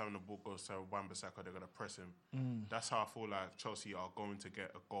every time the ball goes to Wan-Bissaka, they're gonna press him. That's how I feel like Chelsea are going to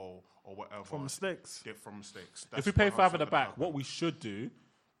get a goal or whatever From mistakes. Yeah, from mistakes. If we play 5 at the back, what we should do,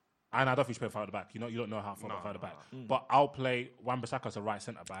 and I don't think we should play 5 at the back. You don't know how far 5 at the back. But I'll play Wan-Bissaka as a right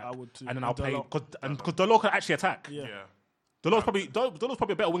centre back. I would too. And then I'll And play Dalot. because Dalot can actually attack. Yeah. Yeah. Dalot's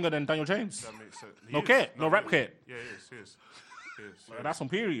probably a better winger than Daniel James. That makes sense. No kit, no rap he is. kit. Yeah, he is. That's on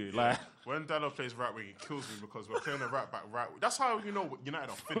period. Like When Dalot plays right wing, it kills me because we're playing a right back right wing. That's how you know United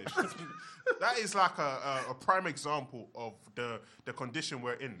are finished. That is like a prime example of the condition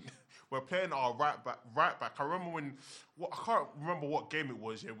we're in. We're playing our right back. I remember I can't remember what game it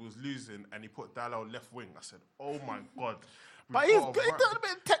was. Yeah, we was losing, and he put Dalot left wing. I said, "Oh my god." But he's got a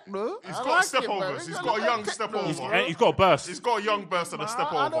bit of techno. He's got step overs. He's got a young step over. he's got a burst. He's got a young burst and a step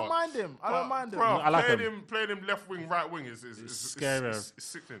over. I don't mind him. Bro, I like playing him left wing, right wing is scary. It's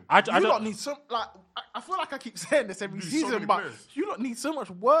sickening. I You don't lot need some I feel like I keep saying this every so season, many but players. you lot need so much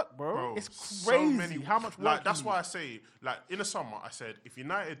work, bro. Bro, It's so crazy many- how much work. Like that's you why need. I say, like in the summer, I said if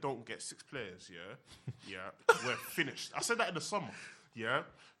United don't get 6 players, we're finished. I said that in the summer. Yeah,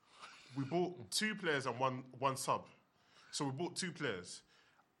 we bought 2 players and one sub, so we bought 2 players.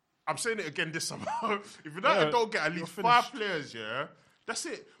 I'm saying it again this summer. If United don't get at least 5 players, that's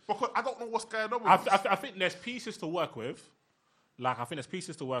it. Because I don't know what's going on with us. I think there's pieces to work with.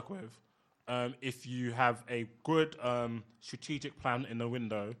 If you have a good strategic plan in the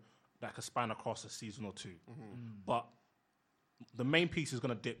window that can span across a season or 2. But the main piece is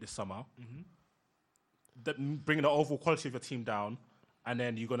going to dip this summer. Bringing the overall quality of your team down. And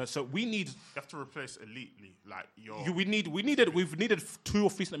then you're gonna. So we need. You have to replace elitely, like We've needed 2 or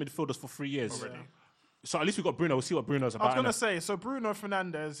 3 centre midfielders for 3 years already. So at least we've got Bruno. We'll see what Bruno's about. I was gonna say, so Bruno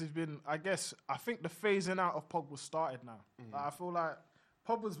Fernandes has been. I think the phasing out of Pogba started now. Like, I feel like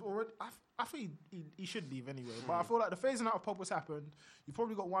Pogba's already. I think he should leave anyway. But I feel like the phasing out of Pogba's happened. You've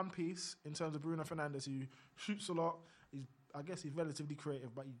probably got one piece in terms of Bruno Fernandes who shoots a lot. I guess he's relatively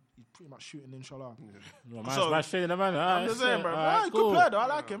creative, but he's pretty much shooting inshallah. I'm just saying, bro. He's a good player though. I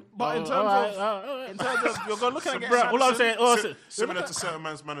like him. But in terms of you're going looking at Bro, all I'm saying, Similar to certain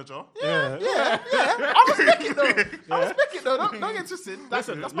man's manager. Yeah. I was thinking though. Don't get twisted. That's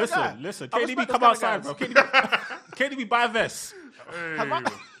my guy. Listen. I KDB respect come those kind outside, of bro. guys. KDB buy a vest.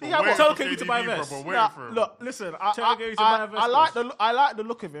 Tell KDB to buy a vest. Look, listen. Tell KDB to buy a vest, I like the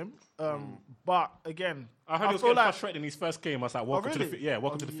look of him. But again, I heard he was feel getting like frustrated in his first game. I was like, welcome to the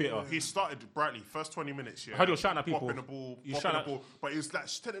welcome to the theatre. He started brightly, first 20 minutes. Yeah, I heard he was shouting at people. Bopping the ball, He was bopping shouting the at- ball. But he was like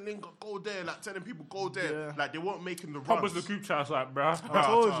telling them go there, like telling people go there. Yeah. Like they weren't making the Pop runs. was the group chat. I was like, bro. I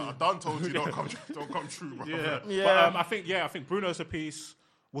told you, don't come true, bro. Yeah. But I think Bruno's a piece.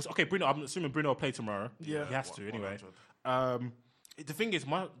 Bruno. I'm assuming Bruno will play tomorrow. Yeah. He has to anyway. The thing is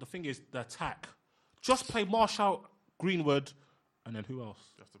the attack. Just play Marshall, Greenwood, and then who else?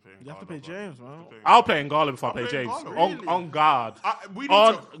 you have to play James, man. I'll play N'Gala before I play James. N'Gala, really? On guard. We need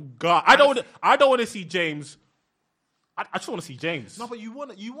On to. guard. I don't want to see James. I just want to see James. No, but you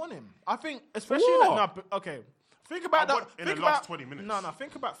want him. I think, especially For what? okay. Think about that in the last 20 minutes. No.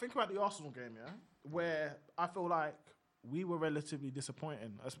 Think about the Arsenal game, yeah, where I feel like we were relatively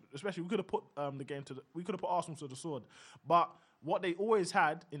disappointing. Especially we could have put Arsenal to the sword, but what they always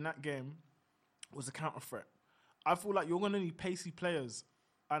had in that game was a counter threat. I feel like you're going to need pacey players.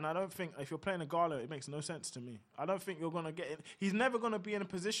 And I don't think if you're playing a Gala, it makes no sense to me. I don't think you're going to get in. He's never going to be in a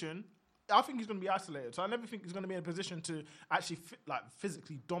position. I think he's going to be isolated. So I never think he's going to be in a position to actually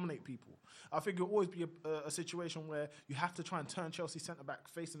physically dominate people. I think it'll always be a situation where you have to try and turn Chelsea centre back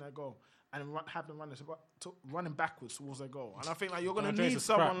facing their goal and have them running backwards towards their goal. And I think like you're going to need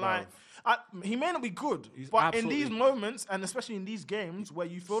someone he may not be good, but in these moments and especially in these games where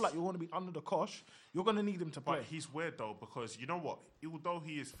you feel like you want to be under the cosh, you're going to need him to play. But he's weird though because you know what? Although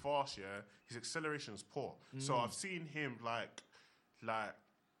he is fast, his acceleration is poor. So I've seen him like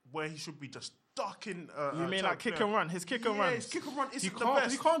where he should be just ducking. You mean like kick and run? His kick and run. His kick and run isn't the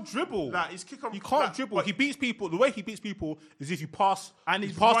best. He can't dribble. Like his kick and he can't dribble. He beats people. The way he beats people is if you pass and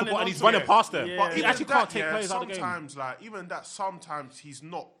he's past the ball and he's running past them. Yeah. But he actually can't take players out of the game. Sometimes, even that, sometimes he's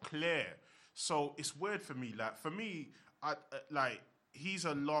not clear. So it's weird for me. Like for me, he's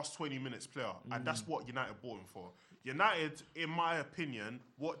a last 20 minutes player, and that's what United bought him for. United, in my opinion,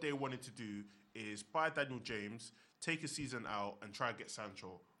 what they wanted to do is buy Daniel James, take a season out, and try and get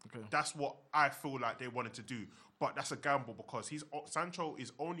Sancho. Okay. That's what I feel like they wanted to do, but that's a gamble because Sancho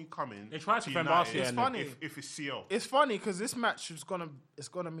is only coming. They tried to defend United last year. It's funny if it's CL. It's funny because this match is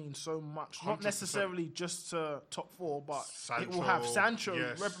gonna mean so much, 100%. Not necessarily just to top four, but Sancho, it will have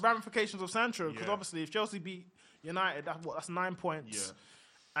Sancho ramifications of Sancho because Yeah. obviously if Chelsea beat United, that's 9 points. Yeah.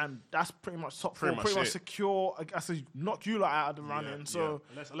 And that's pretty much top four, Pretty pretty much much secure. I guess knock you lot out of the running. So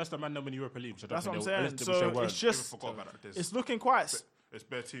unless the man don't win Europa League, so that's what I'm saying. So it's just it's looking quite. There's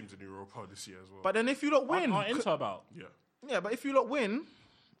bare teams in Europa this year as well. But then if you lot win, aren't Inter about? Yeah, but if you lot win, you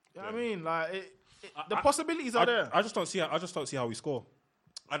know what I mean, like the possibilities are there. I just don't see how we score.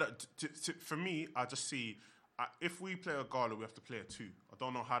 I don't. For me, I just see if we play a Gala, we have to play a 2. I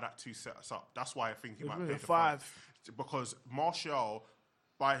don't know how that 2 sets us up. That's why I think he might play the 5 because Martial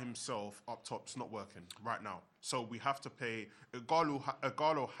by himself up top is not working right now. So we have to play.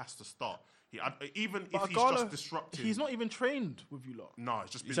 Igalo has to start. Even if he's just disrupting. He's not even trained with you lot. No,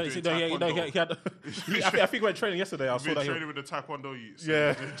 it's just been doing taekwondo. I think we went training yesterday. I saw that. Training with the taekwondo youths,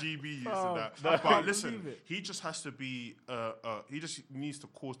 the GB youths and that. But listen, he just has to be. He just needs to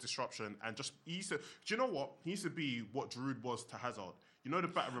cause disruption and just. Do you know what? He needs to be what Giroud was to Hazard. You know the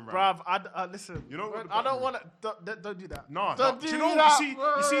battering ram. Bruv, listen. You know I don't want to. Don't do that. No, don't do do you know? that.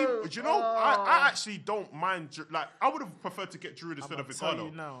 You see. Do you know? I actually don't mind. Like I would have preferred to get Giroud instead of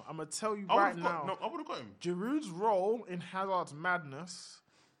Igalo. I'm gonna tell you right now. No, I would have got him. Giroud's role in Hazard's madness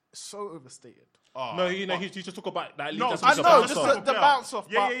is so overstated. No, you just talk about that. No, I know, just the bounce off.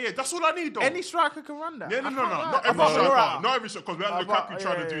 Yeah. That's all I need, though. Any striker can run that. No. Not every striker. Not every striker, because we had Lukaku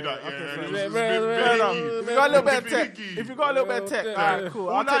trying to do that. If you got a little bit of tech, alright, cool.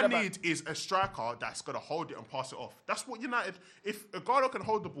 All I need is a striker that's going to hold it and pass it off. That's what United... If Igalo can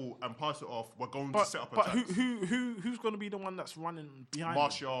hold the ball and pass it off, we're going to set up attacks. But who's going to be the one that's running behind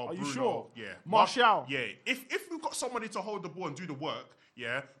Martial, Are you Bruno, sure? Yeah. Martial? Yeah. If we've got somebody to hold the ball and do the work,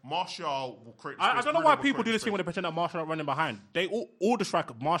 Martial will create the I space. don't know why people do this thing when they pretend that Martial not running behind. They all the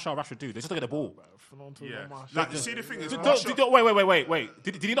striker Martial Rashford do. They just look at the ball. Yeah. Like, see, the thing is... Wait.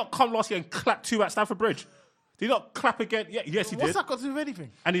 Did he not come last year and clap 2 at Stamford Bridge? Did he not clap again? Yeah, yes, he did. What's that got to do with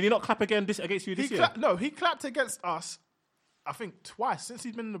anything? And did he not clap again against you this year? No, he clapped against us, I think, twice. Since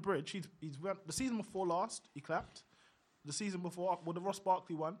he's been in the Bridge, he's went, the season before last, he clapped. The season before, with the Ross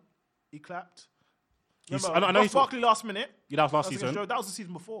Barkley one, he clapped. Remember, Ross Barkley last minute. Yeah, that was last season. That was the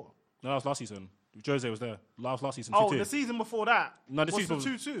season before. No, that was last season. Jose was there. Last season. 2-2. Oh, the season before that. No, the season was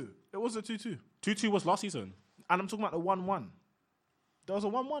 2-2. It was a 2-2. 2-2 was last season. And I'm talking about the 1-1. There was a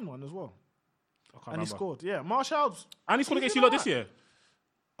 1-1 one as well. And he scored. Yeah, Martial's. And he scored against you lot this year.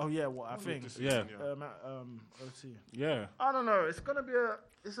 Oh yeah, I think. Yeah. OT. Yeah. I don't know. It's gonna be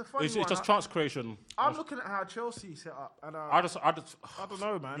It's a funny one. It's just chance creation. I'm looking at how Chelsea set up, and I don't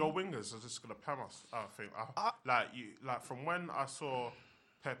know, man. Your wingers are just gonna pam us. I think. From when I saw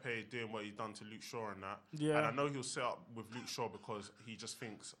Pepe doing what he done to Luke Shaw and that, and I know he'll set up with Luke Shaw because he just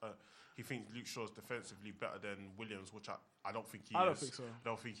thinks Luke Shaw's defensively better than Williams, which I don't think he is. I don't think so. I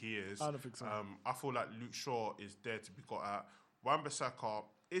don't think he is. I don't think so. I feel like Luke Shaw is there to be got at. Wan-Bissaka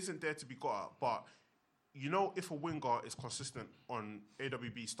isn't there to be got at, but you know, if a winger is consistent on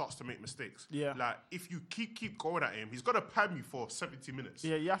AWB, starts to make mistakes. Yeah. Like, if you keep going at him, he's gonna pam you for 70 minutes.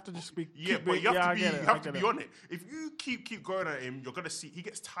 Yeah, you have to just be. Yeah, but you have to be on it. If you keep going at him, you're gonna see he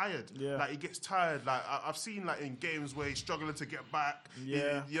gets tired. Yeah. Like, he gets tired. Like, I've seen like in games where he's struggling to get back.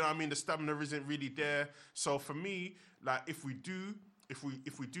 Yeah. You know what I mean? The stamina isn't really there. So for me, like, if we do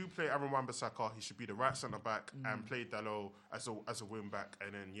play Aaron Wan-Bissaka, he should be the right centre back and play Dalot as a wing back,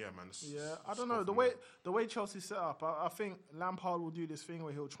 and then man. I don't know the way Chelsea's set up. I think Lampard will do this thing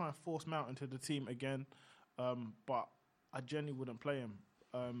where he'll try and force Mount into the team again, but I genuinely wouldn't play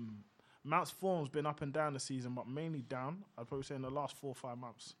him. Mount's form's been up and down this season, but mainly down. I'd probably say in the last 4 or 5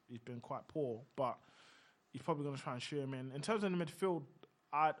 months he's been quite poor, but he's probably going to try and shoot him in. In terms of the midfield,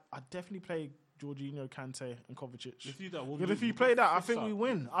 I'd definitely play Jorginho, Kante, and Kovacic. If you play that, I think we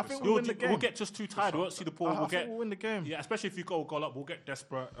win. I think we'll win the game. We'll get just too tired. We won't see the ball. I think we'll win the game. Yeah, especially if you go up, we'll get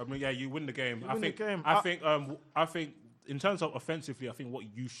desperate. I mean, you win the game. I think in terms of offensively, I think what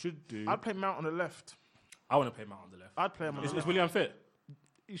you should do. I'd play Mount on the left. I want to play Mount on the left. I'd play him on the left. Is Willian fit?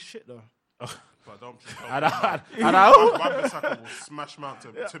 He's shit though. But don't. I know. Wan-Bissaka will smash Mount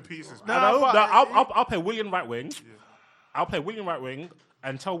to pieces. I'll play Willian right wing. Yeah. I'll play Willian right wing.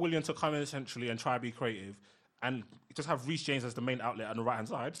 And tell William to come in essentially and try to be creative, and just have Reece James as the main outlet on the right hand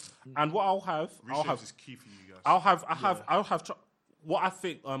side. And what I'll have is key for you guys. I'll have what I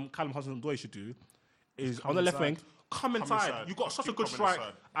think Callum Hudson-Odoi should do is on the left wing. Come inside. You've got such a good strike,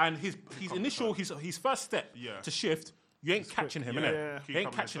 and his first step to shift. You ain't catching him, innit? You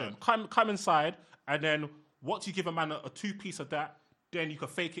ain't catching him. Come inside, and then once you give a man a 2-piece of that. Then you can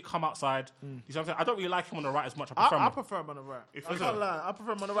fake it, come outside. You know what I'm saying? I don't really like him on the right as much. I prefer him on the right. I can't lie. I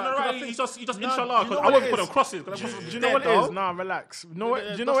prefer him on the right. On the right, he just inshallah. Because I won't put him crosses. Do you know what it is? Nah, relax. Do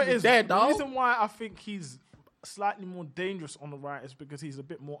you know what it is? The reason why I think he's slightly more dangerous on the right is because he's a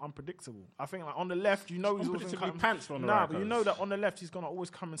bit more unpredictable. I think like on the left, he's always going to come pants on the right. But you know that on the left, he's going to always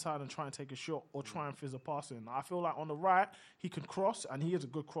come inside and try and take a shot or try and fizz a pass in. I feel like on the right, he can cross and he is a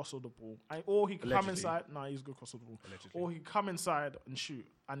good cross of the ball. Or he can come inside. No, he's a good cross of the ball. Or he can come inside and shoot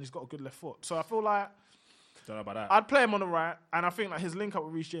and he's got a good left foot. So I feel like don't know about that. I'd play him on the right, and I think like his link up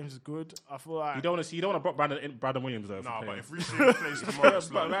with Reece James is good. I feel like you don't want to block Brandon Williams though. No, but if Reece James plays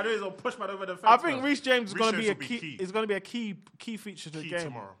tomorrow, push man over the fence. I think Reece James is going to be a key. Is going to be a key feature to the game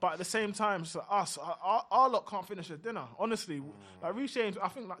tomorrow. But at the same time, so our lot can't finish the dinner. Honestly, like Reece James, I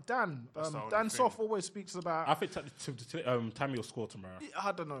think like Dan Soft always speaks about. I think Tammy will score tomorrow.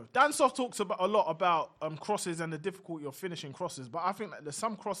 I don't know. Dan Soft talks a lot about crosses and the difficulty of finishing crosses, but I think that there's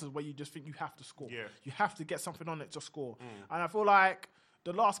some crosses where you just think you have to score. Yeah. You have to get something on it to score. And I feel like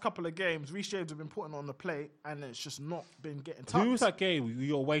the last couple of games, Reece James have been putting on the plate, and it's just not been getting touched. Who was that game?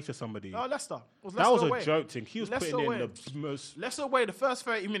 You away to somebody? Oh, Leicester. That was a joke thing. He was putting in the most. Leicester away. The first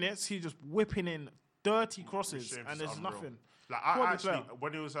 30 minutes, he just whipping in dirty crosses, and there's nothing. Like I actually,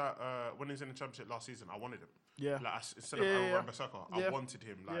 when he was in the Championship last season, I wanted him. Yeah. Like instead of Aaron Wan-Bissaka, I wanted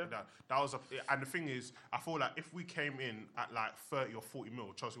him. Like that was and the thing is, I feel like if we came in at like 30 or 40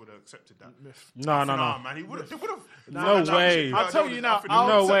 mil, Chelsea would have accepted that. No, man, he would have. No way. I'll tell you now.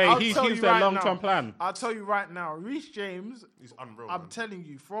 No way. He's their long-term plan. I'll tell you right now, Reece James. He's unreal. I'm telling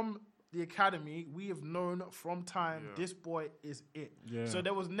you, from the academy, we have known from time this boy is it. Yeah. So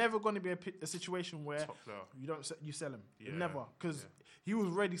there was never going to be a situation where you sell him. Never, because he was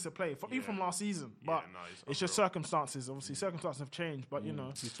ready to play even from last season. But it's just circumstances. Obviously, circumstances have changed. But you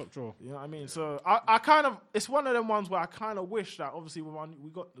know, he's top draw. You know what I mean? So I kind of, it's one of them ones where I kind of wish that obviously we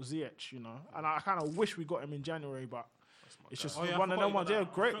got Ziyech, you know, and I kind of wish we got him in January, but. It's just one of them ones. Yeah,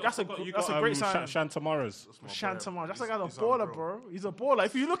 great. That's a great sign. Shantamaras. Shantamaras. That's like a baller, bro. He's a baller.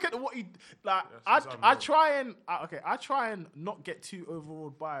 If you look at what he like, I try and not get too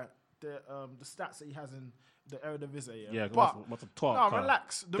overawed by the stats that he has in the Eredivisie. Yeah, but what's a talk? No,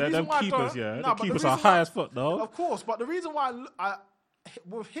 relax. The reason why keepers, the keepers are high as foot, though. Of course, but the reason why I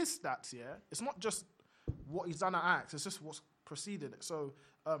with his stats, it's not just what he's done at Ajax. It's just what's preceded it. So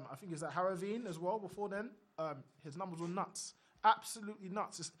I think it's at Harroween as well. Before then. His numbers were nuts, absolutely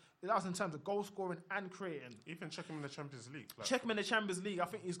nuts. That was in terms of goal scoring and creating. Even check him in the Champions League. Check him in the Champions League. I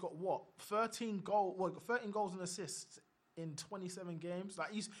think he's got 13 goals and assists in 27 games. Like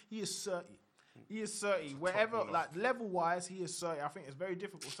he is 30. He is 30. Wherever, like level wise, he is 30. I think it's very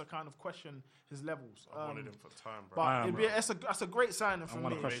difficult to kind of question his levels. I wanted him for time, bro. But that's a great signing for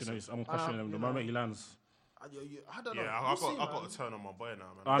me. I'm questioning him the moment he lands. I don't know. Yeah, We'll see, I've got man. to turn on my boy now,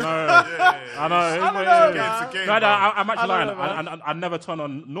 man. I know. I know. I don't know, It's a game, No, bro. I'm actually I lying. don't know, I never turn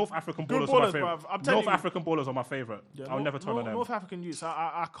on North African Good ballers. Are my ballers, favorite. bruv. I'm telling North you. African ballers are my favorite. Yeah, I'll never turn on them. North African youths,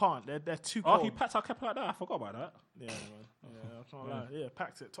 I can't. They're too Oh, cold. he packed our Kepa like that. I forgot about that. Yeah, man. Yeah, I can't lie. Yeah,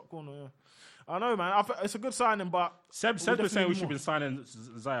 packed it top corner. Yeah, I know, man. It's a good signing, but Seb's we'll been saying we definitely should be more. signing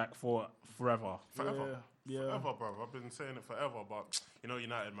Ziyech for forever. Forever. Yeah. Forever, bro. I've been saying it forever, but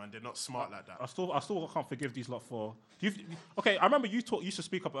United, man, they're not smart like that. I still can't forgive these lot for. Okay, I remember you used to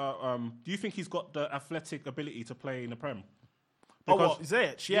speak about. Do you think he's got the athletic ability to play in the Prem?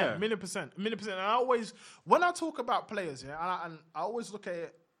 Ziyech, yeah. million percent. And I always, when I talk about players, and I always look at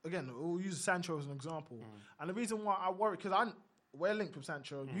it again. We'll use Sancho as an example, and the reason why I worry because we're linked with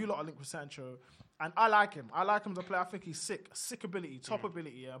Sancho, you lot are linked with Sancho, and I like him. I like him to play. I think he's sick ability, top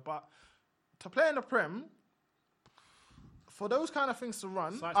ability, but to play in the Prem, for those kind of things to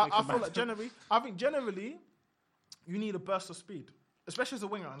run, I feel like generally, you need a burst of speed, especially as a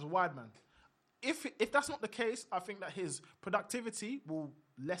winger, as a wide man. If that's not the case, I think that his productivity will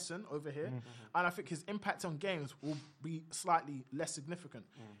lessen over here, and I think his impact on games will be slightly less significant.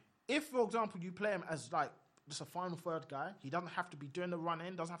 If, for example, you play him as like just a final third guy, he doesn't have to be doing the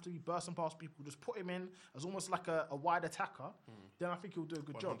run-in, doesn't have to be bursting past people, just put him in as almost like a wide attacker, then I think he'll do a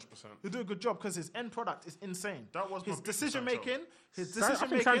good 100%. job. He'll do a good job because his end product is insane. That was his my decision beef with making. I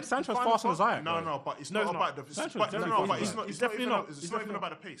think Sancho's faster than Ziyech. No, but it's No, not it's about not. the. Sancho's But definitely but faster. it's not even Definitely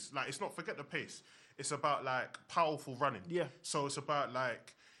about the pace. Like, it's not. Forget the pace. It's about like powerful running. Yeah. So it's about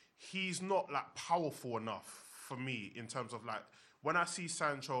like he's not like powerful enough for me in terms of like when I see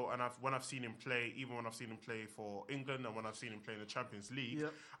Sancho and when I've seen him play, even when I've seen him play for England and when I've seen him play in the Champions League,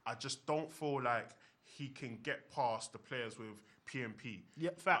 Yep. I just don't feel like he can get past the players with PMP. Yeah,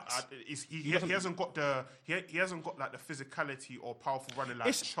 facts. He hasn't got like the physicality or powerful running like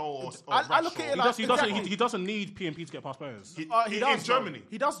It's- Cho or I look at it like- He doesn't need PMP to get past players. He in does though. Germany.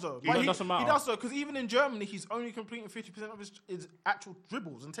 He does though. It doesn't matter. He does though because even in Germany, he's only completing 50% of his actual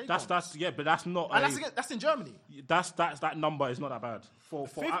dribbles and takedowns. But that's not. That's in Germany. That number is not that bad for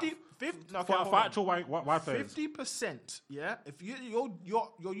 50 no, okay, for actual wide players. 50%. Yeah, if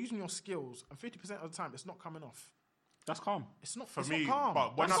you're using your skills and 50% of the time it's not coming off. That's calm. It's not For it's me, not calm.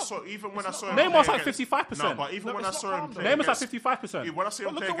 but when That's I not- saw, even when it's I not saw him, calm. Neymar's play like against- 55%. No, but even No, when it's I saw not him calm, play, though. Neymar's like against- 55%. when I see him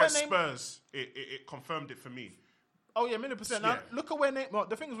But play look at where against Spurs, it confirmed it for me. Oh yeah, 1,000,000%. Now, Yeah. look at where Neymar.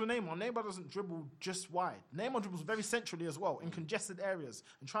 The thing is with Neymar doesn't dribble just wide. Neymar dribbles very centrally as well in congested areas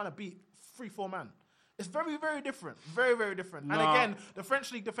and trying to beat 3-4 man. It's very, very different. Very, very different. And Nah. again, the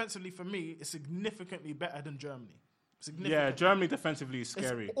French league defensively for me is significantly better than Germany. Significantly. Yeah, Germany defensively is It's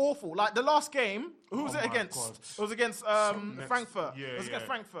scary. awful. Like the last game, who was Oh it my against? God. It was against Next- Frankfurt. yeah, It was against yeah.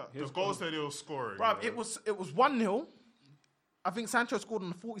 Frankfurt. The goals that they were scoring. Bruv, it was 1-0. I think Sancho scored in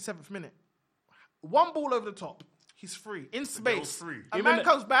the 47th minute. One ball over the top. He's free. In space. free. A Even man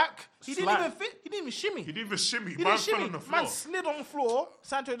comes back. He didn't Slap. even fit. He didn't even shimmy. He didn't even shimmy. He Man didn't fell shimmy. on the floor. Man slid on the floor.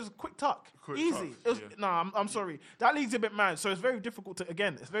 Sancho just a quick tuck. Quick Easy. tuck, It was, yeah. No, I'm sorry. That league's a bit mad. So it's very difficult to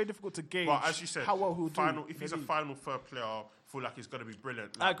gauge But as you said, how well he'll do. if he's a final third player, I feel like he's going to be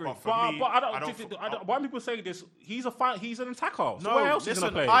brilliant. I agree. But for But, me, but I don't. Why people say this? He's an attacker. So No, where else is he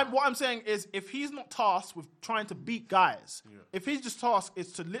listen, gonna play? what I'm saying is if he's not tasked with trying to beat guys, if he's just tasked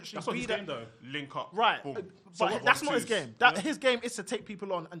is to literally That's what be his that game though. link up. right. Boom. But that's not his 1-2s. game. His game is to take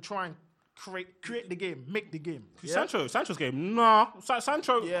people on and try and create the game, make the game. Yeah? Sancho's game. Nah,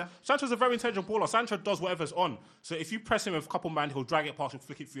 Sancho. Yeah. Sancho's a very intelligent baller. Sancho does whatever's on. So if you press him with a couple man, he'll drag it past, he'll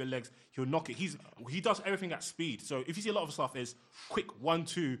flick it through your legs, he'll knock it. He does everything at speed. So if you see a lot of the stuff is quick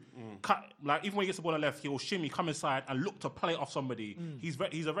 1-2, cut. Like even when he gets the ball on the left, he'll shimmy, come inside, and look to play it off somebody. He's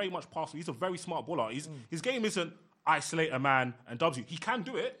a very much passer. He's a very smart baller. His game isn't isolate a man and dubs you. He can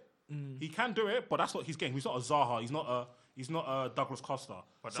do it. He can do it, but that's not his game. He's not a Zaha. He's not a Douglas Costa.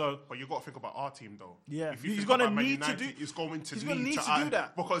 But So you got to think about our team though. Yeah. If you He's think gonna about Man need to United, do- He's going to he's need gonna need to do add-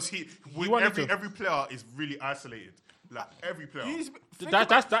 that. because wanted to. every player is really isolated. Like every player.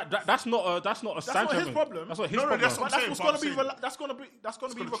 that's not a That's Sancho not his thing. problem. That's not his No, problem. that's But what I'm that's saying, what's but gonna I'm be. That's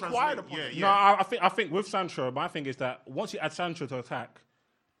gonna be gonna required translate, upon yeah, him. yeah. No, I think with Sancho, my thing is that once you add Sancho to attack,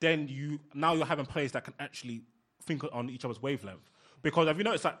 then you're having players that can actually think on each other's wavelength. Because have you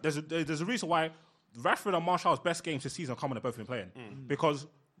noticed that there's a reason why Rashford and Martial's best games this season are coming at both of them playing because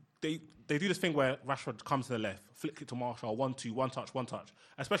they do this thing where Rashford comes to the left, flicks it to Martial, 1-2, one touch.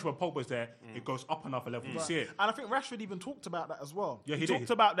 Especially when Pogba's there, it goes up another level. You see it. And I think Rashford even talked about that as well. Yeah, he he did. talked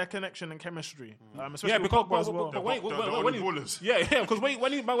about their connection and chemistry. Especially Yeah, with because Pogba as well. but when only he- ballers. yeah, because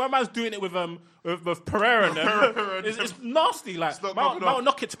when man's doing it with Pereira and them, it's nasty. Like not man good enough. will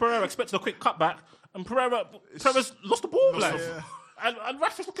knock it to Pereira, expecting a quick cutback, and Pereira's lost the ball. Like. And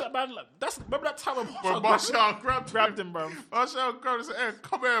Rashford's looking at man like, remember that time when Martial grabbed him, bro. Martial grabbed him and said, hey,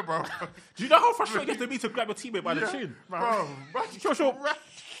 come here, bro. Do you know how frustrating it is to me to grab a teammate by the chin? Bro. Sure.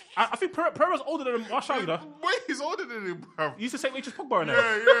 I think Pereira's older than Martial, you know. Wait, he's older than him, bro. He used to say Nature's Pogba in there.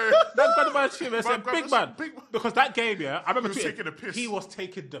 Yeah. That grabbed him by the chin and said, big man. Big man. Because that game, I remember He was taking the piss. He was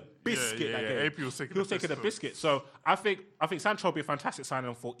taking the biscuit that game. AP was taking he was the taking piss, the biscuit. So I think Sancho will be a fantastic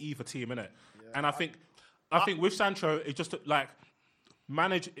signing for either team, innit? Yeah. And I think with Sancho, it just like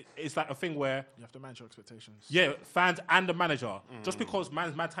manage is like a thing where you have to manage your expectations. Yeah, fans and the manager. Just because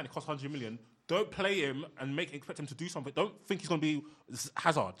man's mad tiny costs 100 million, don't play him and expect him to do something. Don't think he's going to be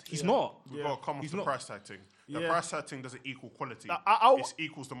Hazard. He's not. We've got to come off the price tag thing. The price tag thing doesn't equal quality. It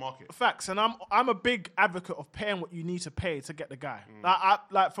equals the market. Facts, and I'm a big advocate of paying what you need to pay to get the guy.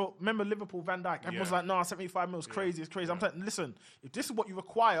 Remember Liverpool, Van Dijk. Everyone's like, no, 75 mil is crazy. It's crazy. I'm saying, listen, if this is what you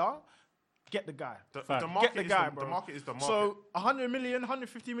require, get the guy. The market get the guy, bro. The market is the market. So 100 million,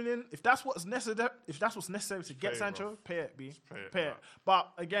 150 million. If that's what's necessary, to get Sancho, pay it, B. Pay it.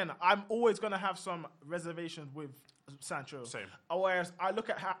 But again, I'm always gonna have some reservations with Sancho. Same. Whereas I look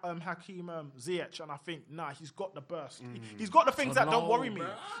at Hakim Ziyech and I think, he's got the burst. He's got the things that don't worry me.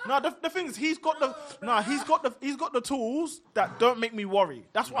 No, the thing is, he's got the tools that don't make me worry.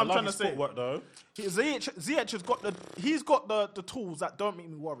 That's what I'm trying to say. Footwork, though. Ziyech has got the tools that don't make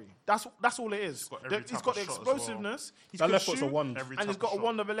me worry. That's all it is. He's got the explosiveness. He's that got left foot's a wand. And he's got a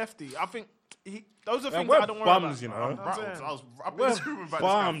wand of a lefty. I think those are things that I don't worry about. You know. I've been screaming about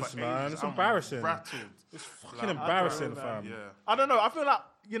bums, this guy for man. ages. It's embarrassing. Rattled. It's fucking embarrassing, fam. Yeah. I don't know. I feel like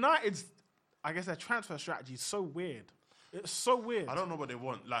United's, I guess their transfer strategy is so weird. It's so weird. I don't know what they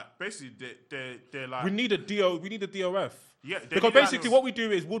want. Like, basically, they're like... We need a DOF. Yeah, because basically what we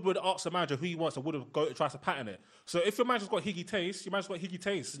do is Woodward asks the manager who he wants and Woodward tries to pattern it. So if your manager's got higgy taste, your manager's got higgy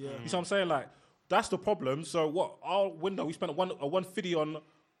taste. Yeah. You see what I'm saying? Like, that's the problem. So what? Our window, we spent a 150 on...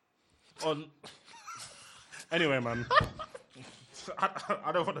 Anyway, man.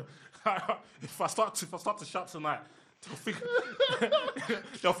 I don't want to... If I start to shout tonight,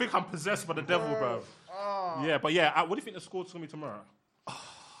 they'll think I'm possessed by the devil, bro. Yeah, but what do you think the score's gonna be tomorrow?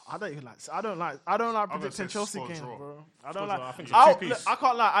 I don't like predicting Chelsea games, bro. I don't like. I think it's a two-piece. I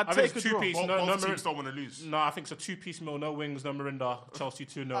can't lie. I'd take a draw. Both teams don't want to lose. No, I think it's a two-piece meal. No wings, no Mirinda. Chelsea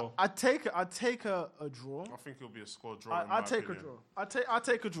 2-0. I'd take a draw. I think it'll be a score draw. I'd take a draw. I'd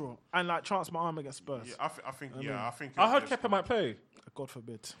take a draw and chance my arm against Spurs. Yeah, I think. I heard Kepa might play. God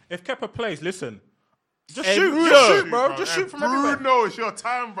forbid. If Kepa plays, listen. Just shoot, bro. Just shoot from everywhere. Bruno, it's your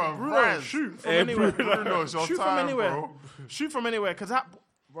time, bro. Bruno, shoot from anywhere. Bruno, it's your time, bro. Shoot from anywhere, because that...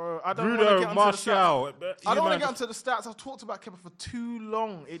 Bro, I don't want to get Martial. I don't want to get onto the stats. I've talked about Kepa for too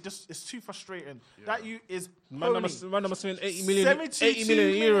long. It's too frustrating. Yeah. That you is man must spend 80 million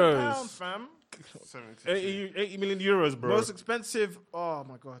euros. Pounds, fam. 80 million euros, bro. Most expensive. Oh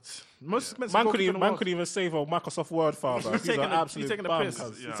my god. Most expensive. Man couldn't even save a Microsoft Word file, bro. He's taking an absolute piss.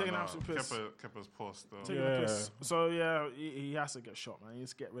 He's taking an absolute piss. Kepa's post, though. Taking a piss. So he has to get shot, man. He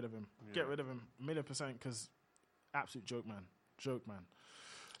needs to get rid of him. Get rid of him, 1,000,000%, because absolute joke, man.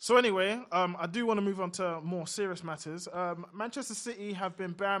 So anyway, I do want to move on to more serious matters. Manchester City have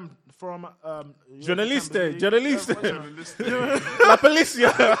been banned from... Journaliste. La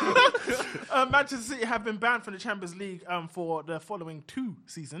Policia. Manchester City have been banned from the Champions League for the following 2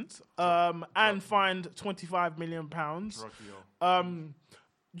 seasons and fined £25 million.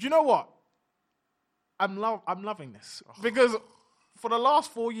 You know what? I'm loving this because... For the last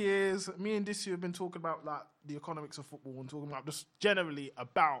 4 years, me and Dissu have been talking about like the economics of football and talking about just generally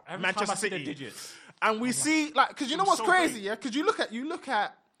about Manchester City. And we see because you know what's crazy, yeah? Because you look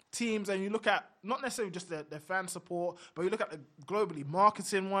at teams and you look at not necessarily just their fan support, but you look at the globally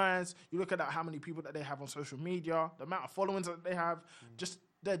marketing wise. You look at how many people that they have on social media, the amount of followings that they have, just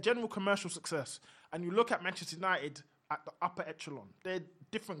their general commercial success. And you look at Manchester United at the upper echelon, they're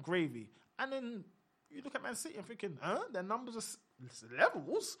different gravy, and then you look at Man City and thinking, their numbers are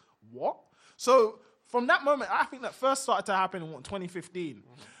levels? What? So from that moment, I think that first started to happen in 2015.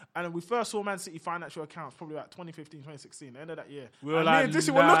 And we first saw Man City financial accounts probably about 2015, 2016, the end of that year. We were like, this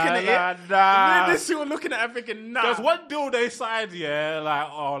were looking at it. Me and this were looking at it thinking, nah. There's one deal they signed,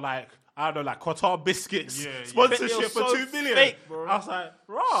 I don't know, like Qatar biscuits, sponsorship for $2 million. Fake, bro. I was like,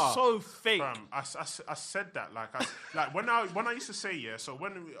 raw. So fake. I said that like when I used to say so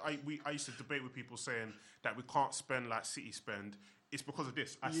when I used to debate with people saying that we can't spend like City spend. it's because of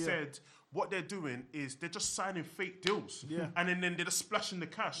this. I said what they're doing is they're just signing fake deals. Yeah. And then they're just splashing the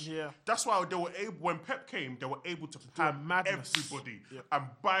cash. Yeah. That's why they were able, when Pep came, they were able to pam madness. everybody and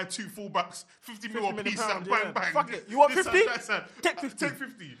buy 2 fullbacks, 50 mil a piece, pounds, and bang, bang. Fuck it. You want This 50? and that. Take 50. Take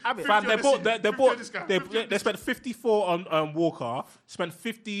 50. Have it. 50 Fam, on they this bought. guy, They 50 on bought. this guy, They 50 on they this spent 54 on Walker. Spent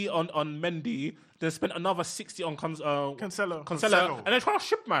 50 on Mendy. Then spent another 60 on Cancelo. Cancelo. And they're trying to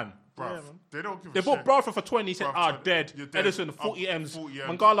ship, man. Bruv, man. they don't give They a bought shit. Bradford for 20. He said, Bruv, dead. you're dead. Edison, 40 M's. 40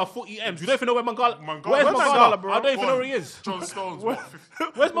 M's. Mangala, 40 M's. You don't even know where Mangala... Mangala- Where's Where's Mangala, Mangala, bro? I don't even know where he is. John Stones, what, 50?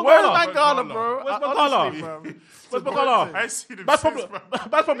 Where's Where's Mangala? Mangala, bro? Where's Honestly, Mangala? bro. Where's Mangala? I see them That's since, probably,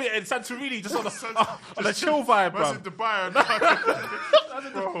 bruv. that's probably in Santorini, just on a chill vibe, That's bro. in Dubai.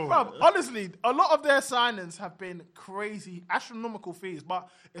 Bruv, honestly, a lot of their signings have been crazy, astronomical fees, but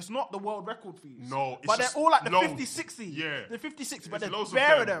it's not the world record fees. No, it's but they're just all like the loads. 50, 60. Yeah. The 50, 60, but There's they're loads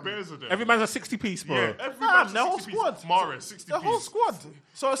bare of of them. Bears of them. Every man's a 60 piece, bro. Yeah, every Fam, man's the whole 60 piece. squad. Mahrez, 60 The whole piece. squad.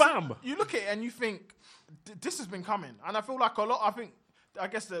 So Fam. you look at it and you think, this has been coming. And I feel like I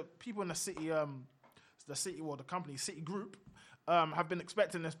guess the people in the City, the company, City Group, have been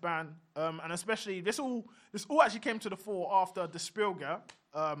expecting this ban. And especially, this all actually came to the fore after the Spielger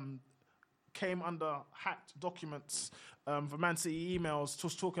came under hacked documents for Man City emails,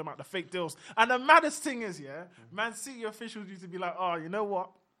 just talking about the fake deals. And the maddest thing is, Man City officials used to be like, oh, you know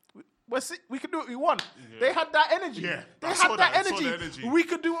what? We can do what we want. Yeah. They had that energy. Yeah, they I had saw that that. I saw energy. the energy. We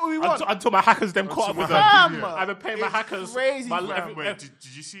could do what we want. Until my hackers them caught up with them. Fam, I've been paying my it's hackers. crazy, my- fam. Wait, did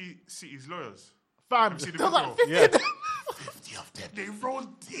you see City's lawyers? Fam, Have you seen the there was like video? 50 of them. 50 of them. They roll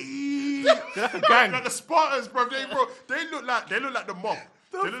deep. They're like a gang. Like the Spartans, bro. They look like the mob.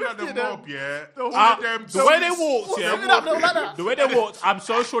 They look like the 50 of them. mob, yeah. All All them The way they walked, Look at that, they were like that. the way they walked, I'm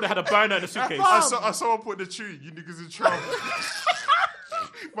so sure they had a burner in the suitcase. I saw someone put the tree. You niggas in trouble.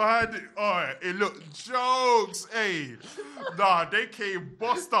 Behind it, it looked jokes, hey. Nah, they came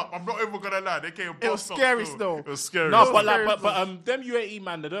bossed up. I'm not even gonna lie, they came bossed up. It was scary still. It was scary. No, Those but very them UAE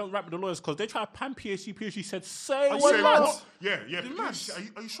man, they don't rap with the lawyers because they try to pan PSG. PSG said, say Are you what saying lads. what? Yeah.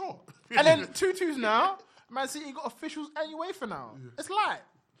 Are you sure? And then 2-2s now. Man City got officials and UEFA now. It's like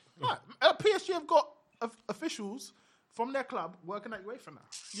PSG have got officials from their club working at UEFA now.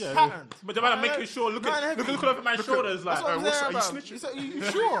 Yeah, Patterns. but the man are making sure. Look over my shoulders, like. That's what I'm what's saying, that? bro. Are you Are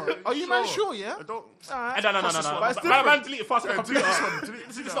you sure? Are you man sure? Yeah. I don't. Alright. No. But it's Man, different. man, delete it fast on the delete computer. this one.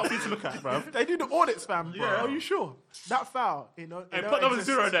 This is not for you to look at, bro. They do the audits, fam. Yeah. Are you sure? That foul, Hey, put number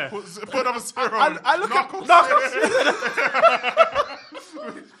 0 there. Put number 0. I look at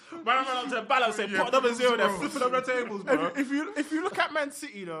Man up to the balance, say put number 0 there, flipping over the tables, bro. if you look at Man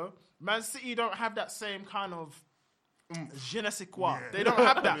City though, Man City don't have that same kind of je ne sais quoi. Yeah. They don't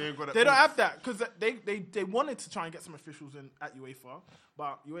have that. They ain't got that They don't oomph. have that because they wanted to try and get some officials in at UEFA,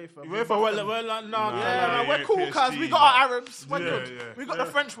 but UEFA. We're like, nah. Yeah, Yeah, we're yeah, cool, PSG, cuz we got our Arabs. We're Yeah, good. yeah. We got the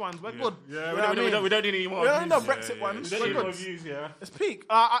French ones. We're good. Yeah, You we know what I mean? don't need any more We don't need no views. Brexit yeah, ones. We don't We're need more good. views, yeah. It's peak.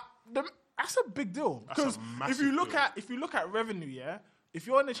 That's a big deal because a if massive you look deal. at revenue, yeah, if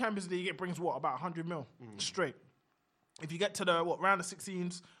you're in the Champions League, it brings what about 100 mil straight. If you get to the round of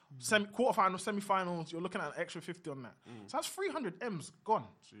 16s, quarterfinals, semi-finals, you're looking at an extra 50 on that. So that's 300 M's gone.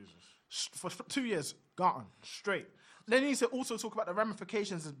 Jesus. For 2 years, gone straight. Then you need to also talk about the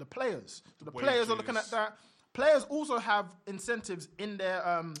ramifications of the players. So the players are looking at that. Players also have incentives in their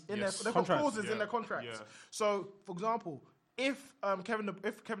they've got Contracts. clauses in their contracts. Yeah. So, for example, if Kevin De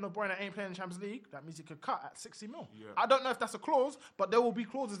Bruyne ain't playing in the Champions League, that means he could cut at 60 mil. Yeah. I don't know if that's a clause, but there will be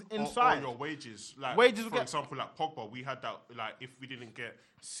clauses Or inside. your wages. Like, Wages will for get- example, like Pogba, we had that, like, if we didn't get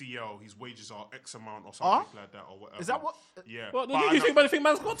CL, his wages are X amount or something like that, or whatever. Is that what? Yeah. What, But I you know- think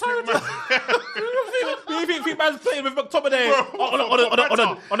man's got time? You think man's playing with McTominay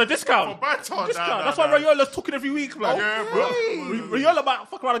on a discount? For banter, Discount. That's why Rayola's talking every week, man. Yeah, bro. Rayola about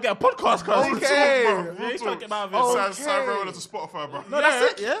fuck around and get a podcast, cuz. Okay. Yeah, he's trying to get him out of it. Sign Raiola to Spotify, bro. No,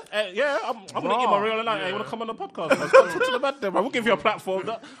 that's it, yeah? Yeah, I'm gonna get my Rayola now. You wanna come on the podcast? Man? Talk to the man there, man. We'll give you a platform.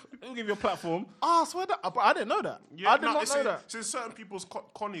 We'll give you a platform. I swear that, but I didn't know that. Yeah, I did not it's know in- that. It's in certain people's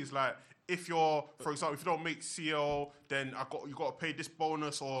connies, like, if you're, for example, if you don't make CL, then you got to pay this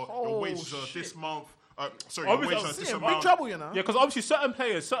bonus, or your wages are this month. Sorry, your Obviously, wages are this Yeah, big amount. trouble, you know? Yeah, because obviously certain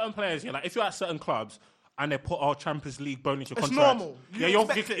players, yeah, like if you're at certain clubs and they put our Champions League bonus in your It's contract, normal. Yeah, You your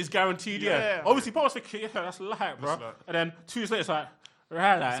expect ticket is guaranteed. Yeah, Yeah. obviously, people think, yeah, that's light, bro. light. And then 2 years later, it's like,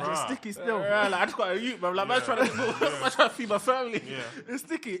 right, like, Right. Sticky still. right, like, I just got a youth, man. Like, man's trying to feed my family. Yeah. It's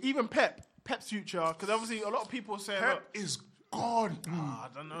sticky. Even Pep's future, because obviously a lot of people say, Pep is gone. I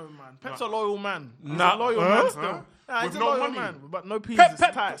don't know, man. Pep's a loyal man. He's Nah. a loyal man still. Nah, With he's a no loyal money. man, but no peas Pep- is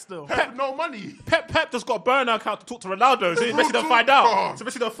Pep- tight still. Pep, no money. Pep just got a burner account to talk to Ronaldo. So basically they'll find out. So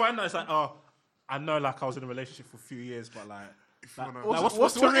basically they'll find out. It's like, oh, I know, like I was in a relationship for a few years, but like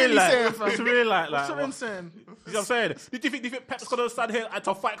What's Turin like? What's Turin like? What's Turin saying? You know what I'm saying? Do you think Pep's gonna stand here and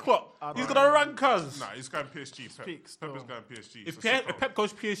to fight Klopp? He's gonna run, cuz. Nah, he's going PSG. Pep is going PSG. If Pep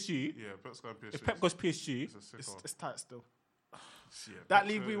goes PSG, Pep's going PSG. If Pep goes PSG, it's tight still. Yeah, that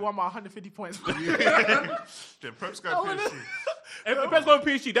league we won by 150 points. Then Pep's going PSG. If Pep's going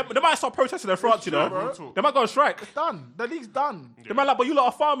PSG, they might start protesting in France, you know. They might go on strike. It's done. The league's done. They might like, but you lot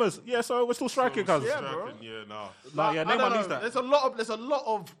are farmers. Yeah, so we're still striking, cuz. Yeah, bro. Yeah, Neymar needs that. There's a lot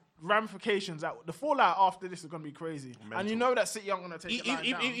of ramifications. That the fallout after this is going to be crazy. And you know that City aren't going to take it down.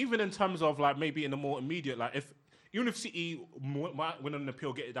 Even in terms of like maybe in the more immediate, like even if City might win an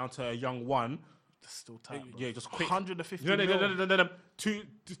appeal, get it down to a young one. That's still tight. Yeah, just quick. 150 no. Two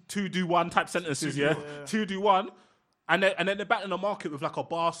do one type sentences, yeah. Two do one. And then they're back in the market with like a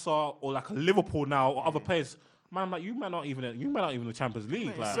Barca or like a Liverpool now or other players. Man, like you might not even the Champions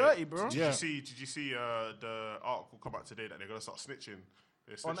League. Like, 30, bro. Did you see the article come out today that they're gonna start snitching?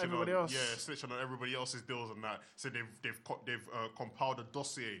 On everybody else. Yeah, snitching on everybody else's deals and that. So they've compiled a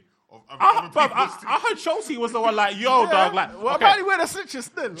dossier. I heard Chelsea was the one like, yo, dog, like. What about you wearing a snitches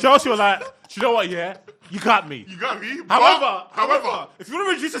still? Chelsea were like, you know what? Yeah, you got me. You got me. However, if you want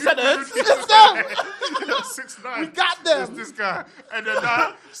to reduce the sentence, 6'9". We got them. This guy, and then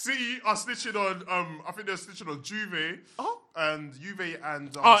now City are snitching on. I think they're snitching on Juve. And Juve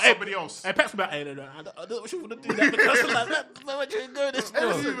and somebody else. Hey, Pep's about, hey, no, I don't know what you want to do that because like that. What you doing this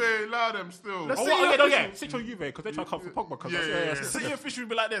still? Juve, allow them still. Sit on Juve because they try to come for Pogba. Yeah. City official would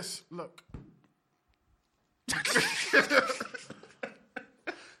be like this. Look.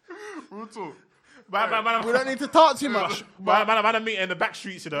 Real talk. We don't need to talk too much. Man, I'm meeting in the back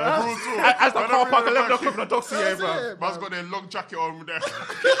streets, you know. As the car park 11 o'clock in the dossier, bro. Man's got their long jacket on with their...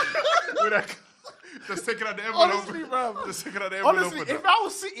 Just taking out the envelope. Honestly, bro. Just taking out the envelope. Honestly, if I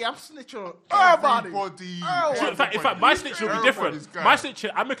was City, I'm snitching on everybody. In fact, my snitching will be different. My snitching,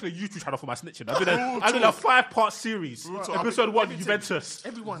 I'm making a YouTube channel for my snitching. I'm doing a 5-part series. Episode 1, Juventus.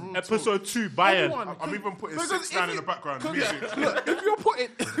 Everyone. Episode 2, Bayern. I'm even putting 6ix9ine in the background. Music. Look, if you're putting...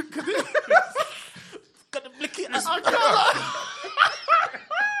 Got the blicky.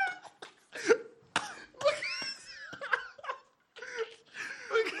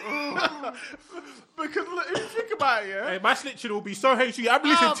 Because look, if you think about it, yeah. Hey, my snitching will be so HG. I'm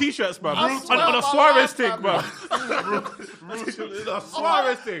releasing t-shirts, bro. On a Suarez thing, bro. A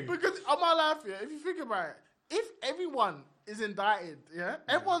Suarez thing. Because on my life, yeah, if you think about it, if everyone is indicted, yeah,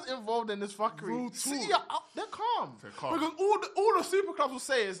 everyone's involved in this fuckery. City, they're calm. Because all the super clubs will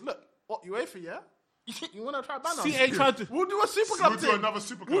say is, look, what, Uefa, yeah? You want to try ban us? City ain't trying to... We'll do a super club thing. We'll do another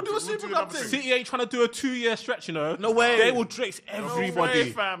super club. We'll do a super club thing. City ain't trying to do a 2-year stretch, you know. No way. They will drace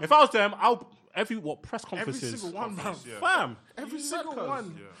everybody. Fam. If I was them, press conferences. Every single one, man. Fam. Every single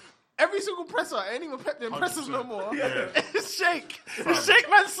one. Yeah. Every single presser, ain't even Pep them pressers no more. Yeah. It's Sheikh. It's Sheikh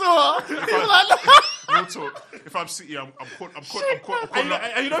Mansour. Real talk. If I'm City, I'm calling and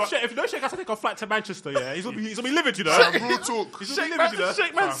you know, if you know Sheikh has to take a flight to Manchester, yeah, he's gonna be livid, you know. Real talk.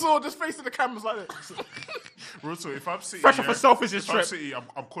 Sheikh Mansour just facing the cameras like this. Real talk. If I'm City, fresh off a selfish trip. If I'm City,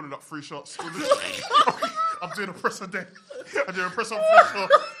 I'm calling up 3 shots. I'm doing a press a day. I'm doing a press on 3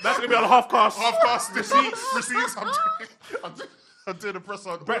 shots. That's gonna be on half cast. Receipts. I'm doing a press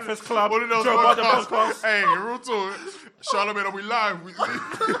on Breakfast Club. One of those podcasts. Hey, real talk. Charlamagne, are we live? We got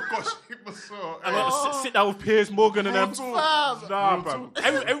Sheikh Mansour. I'm gonna sit down with Piers Morgan and them. Nah, bro.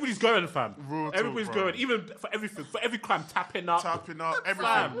 Everybody's going, fam. Everybody's going. Even for everything, for every crime, tapping up, everything.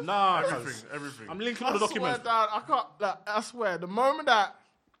 Fam, everything. I'm linking all the documents. I swear, the moment that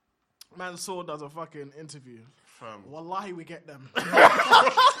Mansour does a fucking interview, wallahi, we get them.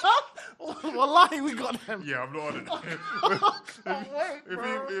 Wallahi, we got them. Yeah, I'm not on it.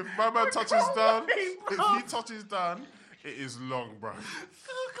 If my man touches down, if he touches down, it is long, bro. I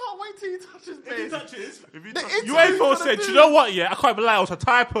can't wait till he touches base. If he touches, Uefa said, "Do you know what? Yeah, I can't even lie. It was a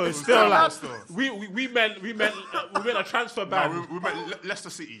typo. Still, like, we meant a transfer ban. No, we meant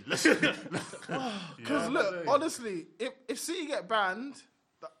Leicester City. Because look, honestly, if City get banned,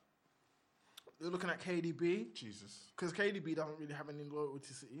 you're looking at KDB. Jesus. Because KDB doesn't really have any loyalty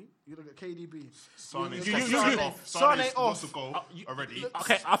to City. You look at KDB. Sane off. Already.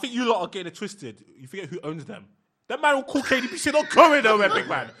 Okay, I think you lot are getting it twisted. You forget who owns them. That man will call KDB. She's not going nowhere, big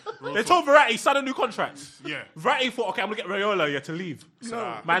man. They told Verratti, sign a new contract. Yeah. Verratti thought, okay, I'm going to get Raiola to leave.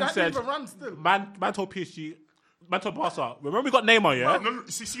 No, man said, man told PSG, man told Barca, remember we got Neymar, yeah? No,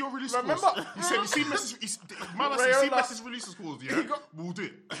 see your release clause. You said, you see Messi's release clause, yeah? We'll do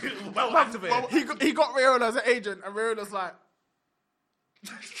it. Well activated. He got Raiola as an agent, and Raiola's like,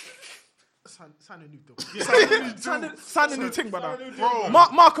 sign a new deal. Sign a new thing, brother. Bro.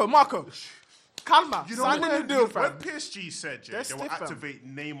 Marco. Calma. You know Sign when, a new deal, when fam. PSG said They're they will stiff, fam. activate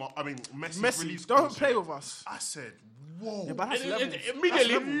Neymar, Messi's Messi, release don't clause, play with us. I said, whoa. Yeah, but that's levels.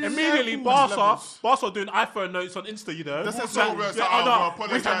 Immediately, Levels. Barca doing iPhone notes on Insta, you know. That's All a so fact. yeah, I know.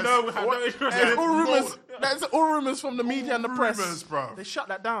 I We had no interest. That's all Yeah, rumors. That's all rumors from the media and the press. rumours, bro. They shut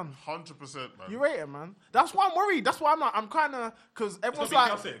that down. 100%, man. You rate it, man. That's why I'm worried. That's why I'm kind of because everyone's be like,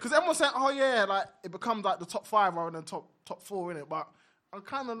 Chelsea. because everyone's saying, oh yeah, like it becomes like the top 5 rather than top 4 in it. But I'm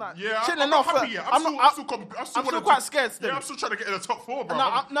kind of like Yeah, chilling I'm off. happy. Yeah. I'm still wanting quite to- scared still. Yeah, I'm still trying to get in the top 4, bro. No,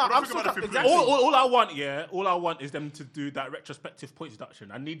 I'm I'm still still about exactly. All I want is them to do that retrospective points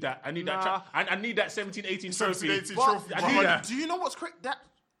deduction. I need that. I need that. I need that 17-18 trophy. 17-18 But trophy, I need that. do you know what's crazy?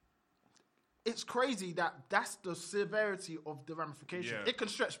 It's crazy that's the severity of the ramification. Yeah. It can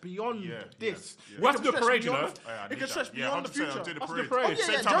stretch beyond this. yeah. We have to do a parade, you know. It can stretch beyond the future. I'm doing the What's the parade. parade?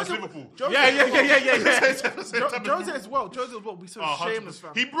 Oh, yeah, Same time as Jose- Liverpool. Jose Yeah. Jose as well. Jose as well. We so shameless,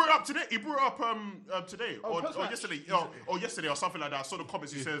 fam. He brought it up today. He brought it up today or post-match. yesterday. Or yesterday or something like that. I saw the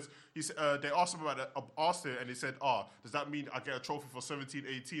comments. He says they asked him about it, asked it, and he said, does that mean I get a trophy for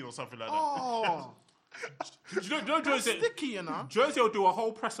 17-18 or something like that? Oh, You know, that's Jose, sticky, you know. Jose will do a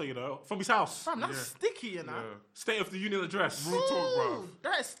whole presser, you know, from his house. Fam, that's sticky, you know. State of the Union address. Real talk, bro. Ooh,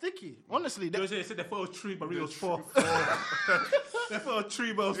 that is sticky. Honestly, Jose said they thought it was 3, but really it was 4. They thought it was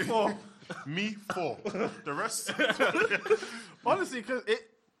 3, but it was 4. Me 4. The rest. honestly, because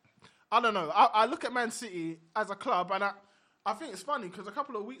I don't know. I look at Man City as a club, and I think it's funny because a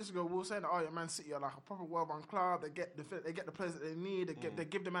couple of weeks ago we were saying that Man City are like a proper well-run club. They get the players that they need. They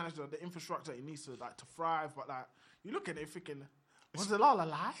give the manager the infrastructure he needs to thrive. But like you look at it thinking, was it all a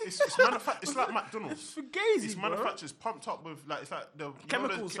lie? It's like McDonald's. It's fugazi, It's bro. manufactured, pumped up with it's like the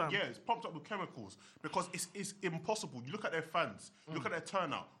Chemicals, fam. yeah, it's pumped up with chemicals because it's impossible. You look at their fans, look at their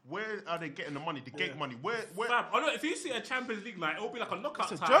turnout. Where are they getting the money? The gate money. Where? Fam, I know if you see a Champions League night, it'll be like a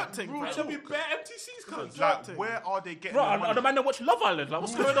knockout It's a time. jerk thing, bro. It'll be bare empty seats, cuz. Like where are they getting Bro, the I money? the man that watch Love Island. Like,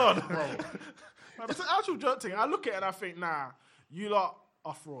 what's going on? It's an actual joke thing. I look at it and I think, nah, you lot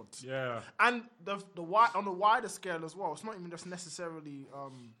are frauds. Yeah. And on the wider scale as well, it's not even just necessarily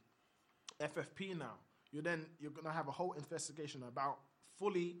FFP now. You're gonna have a whole investigation about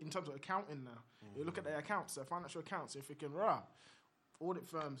fully in terms of accounting now. You look at their accounts, their financial accounts, you're thinking, audit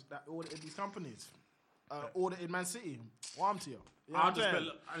firms that audited these companies, audited Man City. What to you? You know what I'm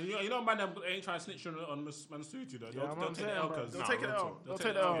saying? You know, man, them ain't trying to snitch on Man City, though. Yeah, They'll take the L, cuz. They'll take it L. They'll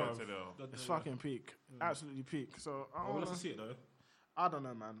take the L. It's fucking peak. Absolutely peak. So We'll have to see it, though. I don't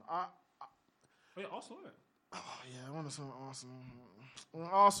know, man. Wait, Arsenal, isn't it? Oh, yeah, I want to see Arsenal. When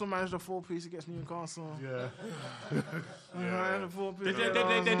Arsenal managed the 4-piece against Newcastle. Yeah. The 4-piece.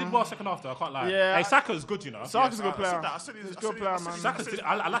 They did well second half, though. I can't lie. Yeah. Hey, Saka's good, you know. Saka's a good player. I said He's a good player, man.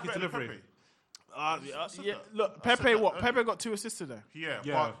 I like his delivery. Yeah, look, Pepe. What? Pepe got 2 assists today. Yeah.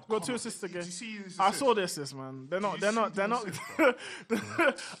 Yeah. Got 2 assists again. Did you see his I assist? saw the assists, man. They're not.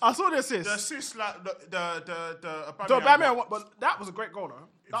 I saw the The assists. assist, like the The Aubameyang. Aubameyang, but that was a great goal, though.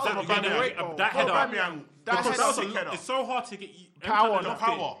 That was That a great goal. that header. Aubameyang, That because header. It's so hard to get Power, the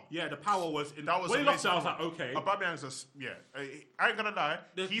power. Yeah, the power was in That was when he lost it, amazing. I was like, okay. Aubameyang's I ain't gonna lie.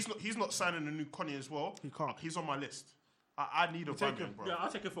 He's not signing a new Connie as well. He can't. He's on my list. I need Aubameyang, bro. Yeah, I'll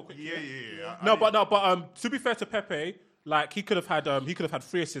take it for a quick. Yeah. But to be fair to Pepe, like he could have had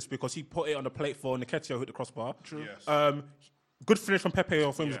 3 assists because he put it on the plate for Nketiah who hit the crossbar. True. Yes. Good finish from Pepe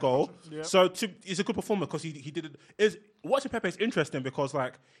off his goal. Yeah. So he's a good performer because he did it. Watching Pepe is interesting because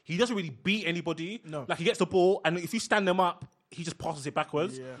like he doesn't really beat anybody. No. Like he gets the ball and if you stand them up, he just passes it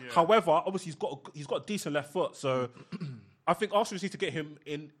backwards. Yeah. However, obviously he's got a decent left foot, so. I think Arsenal just need to get him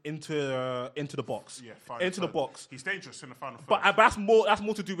into the box. Yeah, fine. Into the box. He's dangerous in the final third. But that's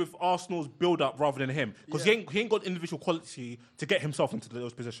more to do with Arsenal's build-up rather than him. Because he ain't got individual quality to get himself into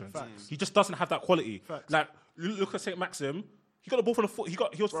those positions. Facts. He just doesn't have that quality. Facts. Like, look at St. Maxim. He got the ball from the foot. He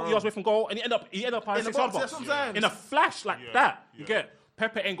was 40 yards away from goal, and he ended up In the box, that's what I'm saying. in a flash like that. You Yeah. get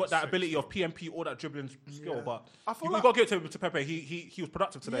Pepe ain't got that ability of PMP or that dribbling skill, but I feel you like- got to give it to Pepe. He was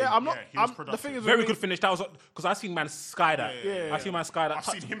productive today. Yeah, I'm not. Yeah, he was The productive. thing is, Very with good me- finish. That was because I seen man sky that. Yeah. I seen man sky that. I've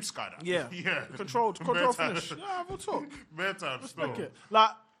seen him sky that. Yeah, yeah. controlled Bare finish. times. Yeah, we'll talk. Bare times. Respect still. it.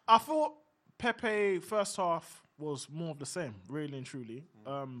 Like I thought, Pepe first half was more of the same, really and truly.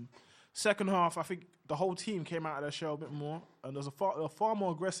 Second half, I think the whole team came out of their shell a bit more, and there's a far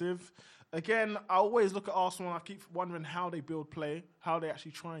more aggressive. Again, I always look at Arsenal and I keep wondering how they build play, how they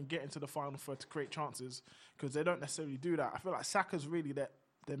actually try and get into the final third to create chances, because they don't necessarily do that. I feel like Saka's really their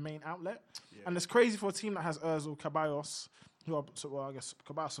main outlet. Yeah. And it's crazy for a team that has Ozil, Ceballos, I guess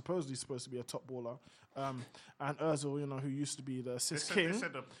Kabal supposedly supposed to be a top baller, and Özil, who used to be the assist king. They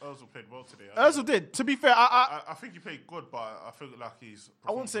said that Özil played well today. Özil did. To be fair, I think he played good, but I feel like he's.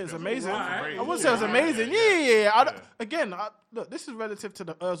 I wouldn't say it's amazing. Right. I wouldn't say it's amazing. Yeah. Look, this is relative to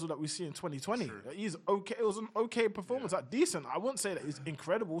the Özil that we see in 2020. True. He's okay. It was an okay performance, like decent. I wouldn't say that he's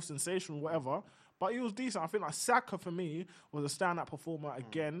incredible, sensational, whatever, but he was decent. I think like Saka for me was a standout performer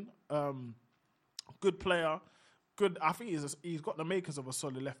again. Good player. Good. I think he's got the makers of a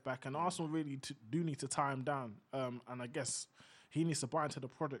solid left back, and Arsenal really do need to tie him down. And I guess he needs to buy into the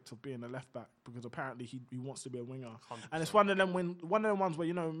product of being a left back, because apparently he wants to be a winger. 100%. And it's one of them ones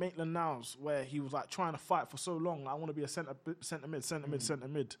where Maitland-Niles, where he was like trying to fight for so long. I want to be a centre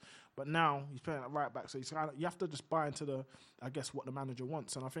mid, but now he's playing at right back. So you have to just buy into what the manager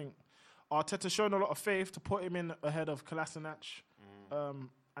wants. And I think Arteta's shown a lot of faith to put him in ahead of Kolasinac.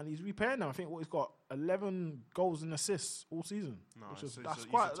 And he's repaying them. I think he's got 11 goals and assists all season.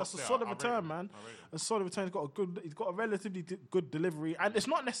 That's a solid return, man. A solid return. He's got a relatively good delivery, and it's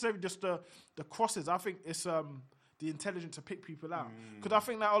not necessarily just the crosses. I think it's the intelligence to pick people out. Because I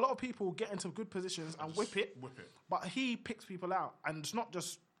think that a lot of people get into good positions and whip it, but he picks people out, and it's not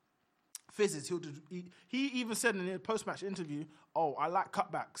just fizzes. He even said in a post-match interview, I like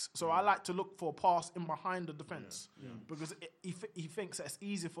cutbacks, so I like to look for a pass in behind the defence because he thinks that it's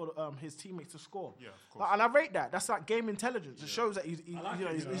easier for his teammates to score. Yeah, of course. And I rate that. That's like game intelligence. It shows that he's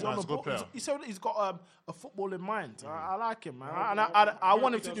on the ball. He's got a football in mind. I like him, man. I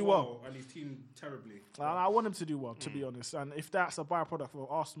want him to do well. And he's teamed terribly. I want him to do well, to be honest. And if that's a byproduct of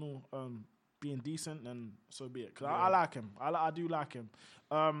Arsenal being decent, then so be it. Because I like him. I do like him.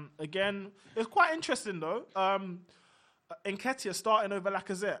 Again, it's quite interesting though. Nketiah starting over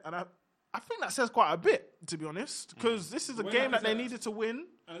Lacazette, and I think that says quite a bit, to be honest, because this is a game that they needed to win.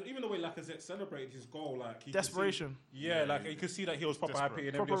 And even the way Lacazette celebrated his goal, like desperation. You could see that he was proper happy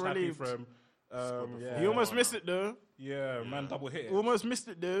and everybody was happy for him. He almost missed it though. Man, double hit it. Almost missed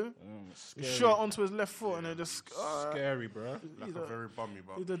it though. Shot onto his left foot and it just scary, bro. Like a very bummy,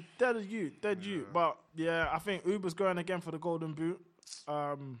 but he's a dead youth. But yeah, I think Uber's going again for the golden boot.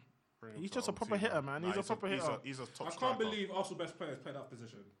 He's just a proper hitter, man. He's a proper hitter. He's a top I can't believe Arsenal best players play that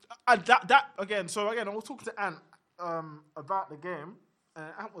position. And that again. So again, I was talking to Ant about the game, and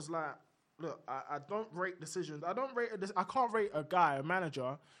Ant was like, "Look, I don't rate decisions. I can't rate a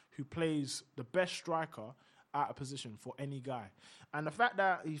manager who plays the best striker out of position for any guy. And the fact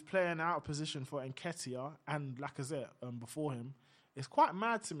that he's playing out of position for Nketiah and Lacazette before him." It's quite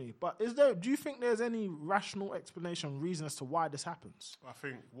mad to me. But do you think there's any rational explanation, reason as to why this happens? I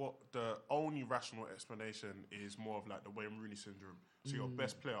think the only rational explanation is more of like the Wayne Rooney syndrome. So your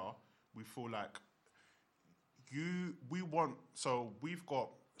best player, we feel like we've got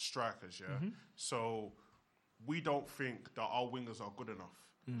strikers, yeah? Mm-hmm. So we don't think that our wingers are good enough.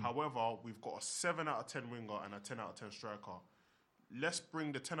 However, we've got a 7 out of 10 winger and a 10 out of 10 striker. Let's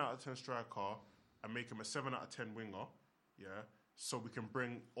bring the 10 out of 10 striker and make him a 7 out of 10 winger, yeah? So we can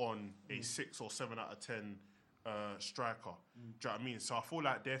bring on a 6 or 7 out of 10 striker. Do you know what I mean? So I feel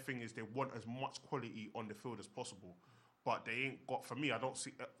like their thing is they want as much quality on the field as possible. But they ain't got, for me, I don't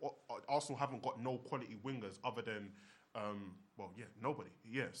see, Arsenal haven't got no quality wingers other than, nobody.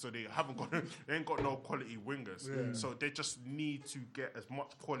 Yeah, so they ain't got no quality wingers. Yeah. So they just need to get as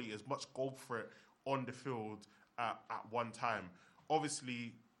much quality, as much goal threat on the field at one time.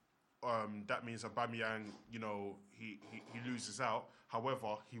 Obviously, that means Aubameyang, he loses out.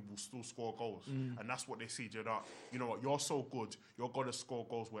 However, he will still score goals. And that's what they see. You know what, you're so good, you're going to score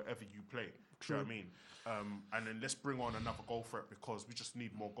goals wherever you play. True. Do you know what I mean? And then let's bring on another goal threat because we just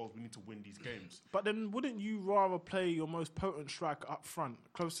need more goals. We need to win these games. But then wouldn't you rather play your most potent striker up front,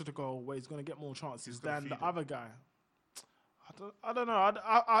 close to the goal, where he's going to get more chances than the other guy? I don't know.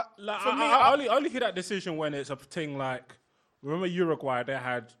 I only hear that decision when it's a thing like, remember Uruguay, they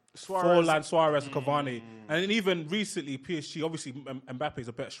had Forlan, Suarez, and Cavani. And then even recently, PSG, obviously Mbappe is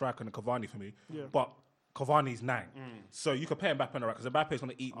a better striker than Cavani for me. Yeah. But Cavani's 9. So you can pay Mbappe on the right, because Mbappe is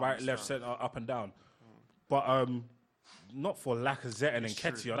going to eat right, left, centre, up and down. But not for Lacazette and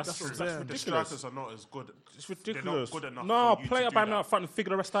Nketiah. That's ridiculous. The strikers are not as good. It's ridiculous. They're not good enough. No, play Aubameyang up front and figure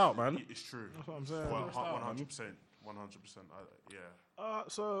the rest out, man. It's true. That's what I'm saying. 100%. Yeah.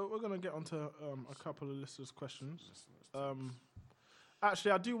 So we're going to get onto a couple of listeners' questions.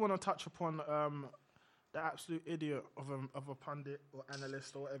 Actually, I do want to touch upon the absolute idiot of a pundit or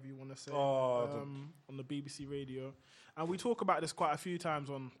analyst or whatever you want to say on the BBC radio. And we talk about this quite a few times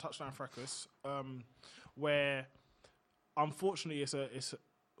on Touchline Fracas, where unfortunately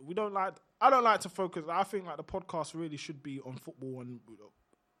I don't like to focus. I think like the podcast really should be on football and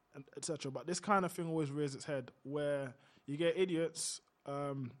etc. But this kind of thing always rears its head where you get idiots.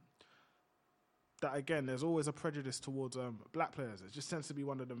 That again, there's always a prejudice towards black players. It just tends to be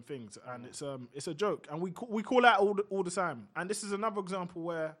one of them things, and it's a joke, and we call out all the time. And this is another example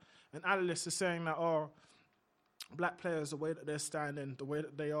where an analyst is saying that black players, the way that they're standing, the way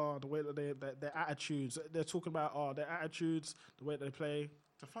that they are, the way that their attitudes, they're talking about their attitudes, the way that they play.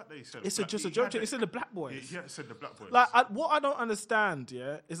 The fact that he said it's just a joke. He said the black boys. Yeah, he said the black boys. Like what I don't understand,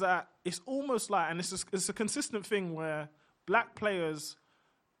 is that it's almost like, and it's a consistent thing where black players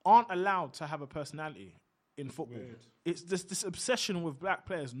aren't allowed to have a personality in football. Weird. It's this obsession with black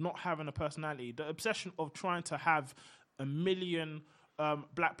players not having a personality. The obsession of trying to have a million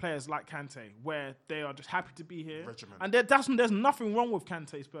black players like Kante, where they are just happy to be here. Regiment. And there's nothing wrong with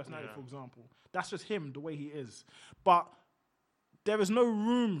Kante's personality, for example. That's just him, the way he is. But there is no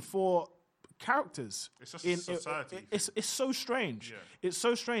room for characters. It's just a society. It's so strange. Yeah. It's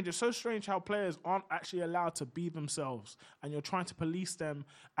so strange. It's so strange how players aren't actually allowed to be themselves, and you're trying to police them,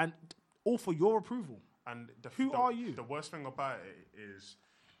 and all for your approval. And who are you? The worst thing about it is,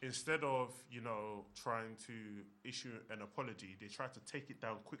 instead of trying to issue an apology, they try to take it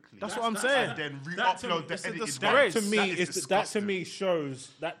down quickly. That's what I'm saying. And then re-upload the edited disgrace. That to me shows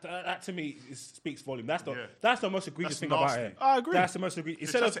that to me speaks volume. That's the most egregious thing about it. I agree. That's the most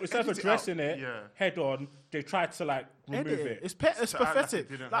egregious. Instead of addressing it head on, they tried to remove it. It's pathetic.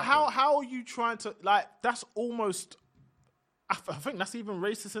 Like how are you trying to That's almost. I think that's even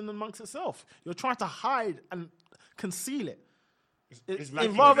racism amongst itself. You're trying to hide and conceal it.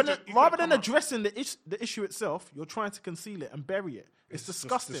 Rather than addressing the issue itself, you're trying to conceal it and bury it. It's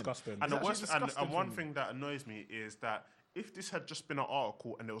disgusting. And one thing that annoys me is that if this had just been an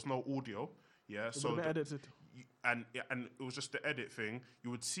article and there was no audio, and it was just the edit thing, you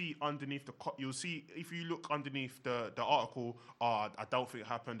would see underneath you'll see if you look underneath the article, I don't think it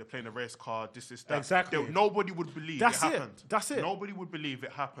happened, they're playing a race card, this is that. Exactly. Nobody would believe it happened. That's it. Nobody would believe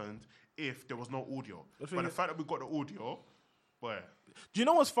it happened if there was no audio. But the fact that we got the audio, boy. Do you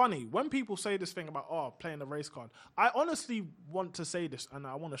know what's funny? When people say this thing about playing a race card, I honestly want to say this, and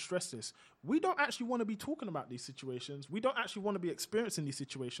I want to stress this. We don't actually want to be talking about these situations. We don't actually want to be experiencing these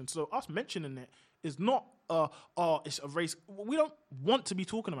situations. So us mentioning it is not it's a race. We don't want to be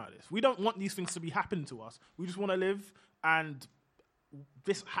talking about this. We don't want these things to be happening to us. We just want to live, and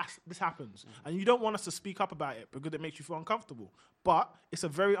this happens. And you don't want us to speak up about it because it makes you feel uncomfortable. But it's a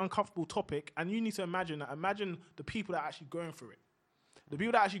very uncomfortable topic, and you need to imagine the people that are actually going through it. The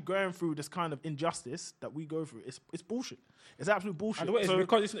people that are actually going through this kind of injustice that we go through, it's bullshit. It's absolute bullshit. And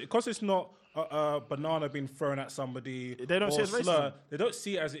because it's not a banana being thrown at somebody, they don't see it as racism. They don't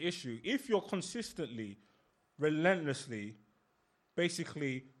see it as an issue. If you're consistently, relentlessly,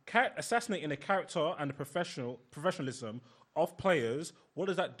 basically assassinating the character and the professionalism of players, what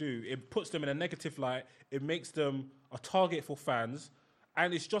does that do? It puts them in a negative light. It makes them a target for fans,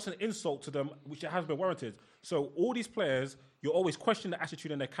 and it's just an insult to them, which has been warranted. So all these players, you're always questioning the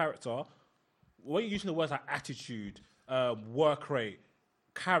attitude and their character. When you're using the words like attitude, work rate,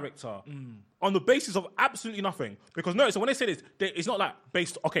 character, on the basis of absolutely nothing. Because notice, when they say this, it's not like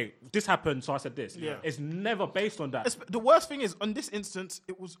based, okay, this happened, so I said this. Yeah. It's never based on that. The worst thing is, on this instance,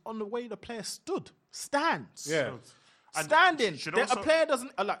 it was on the way the player stands. Yeah. Standing. A player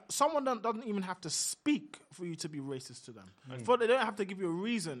doesn't, someone doesn't even have to speak for you to be racist to them. They don't have to give you a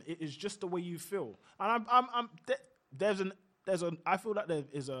reason. It is just the way you feel. And I feel that there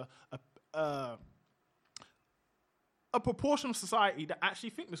is a proportion of society that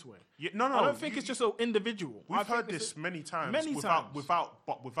actually think this way. Yeah, no. I don't think it's just an individual. We've heard this many times. Without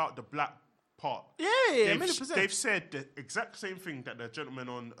the black part. Yeah, 100%. They've said the exact same thing that the gentleman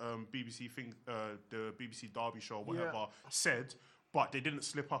on BBC the BBC Derby show or whatever said, but they didn't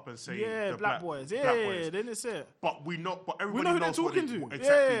slip up and say the black boys. Yeah, black boys. they didn't say it. But everybody we know who knows they're talking to.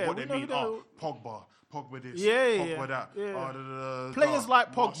 Exactly what they mean. Pogba this, Pogba that. Yeah. Players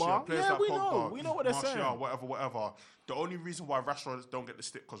like Pogba. We know what they're saying. Whatever. The only reason why Rashford don't get the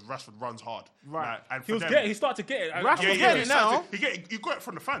stick because Rashford runs hard. Right. And he started to get it. Rashford's getting it now. He got it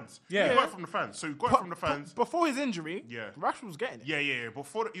from the fans. Yeah. He got it from the fans. So he got it from the fans. Before his injury, Rashford was getting it. Yeah.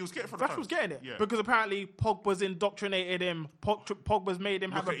 Before he was getting it from the fans. Rashford was getting it. Yeah. Because apparently Pogba's indoctrinated him. Pogba's made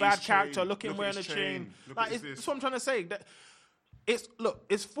him have a bad character. Look at him wearing a chain. That's what I'm trying to say.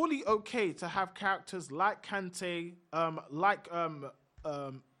 It's fully okay to have characters like Kante,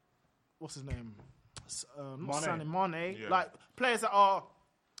 what's his name? Mane. Yeah. Like players that are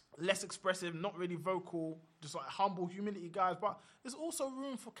less expressive, not really vocal, just like humble humility guys. But there's also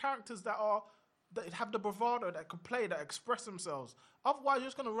room for characters that have the bravado, that can play, that express themselves. Otherwise, you're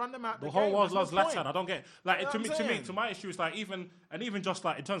just gonna run them out. The whole world loves Latin. I don't get it. Like to my issue is like even just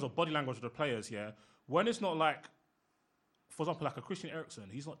like in terms of body language of the players, when it's not like for example, like a Christian Eriksen,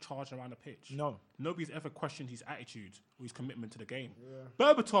 he's not charging around the pitch. No. Nobody's ever questioned his attitude or his commitment to the game.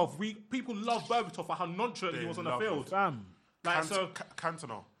 Berbatov, people love Berbatov for how nonchalant he was on the field. Fam. Like,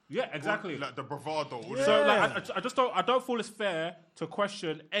 Cantona. Yeah, exactly. Like the bravado. So like, I don't feel it's fair to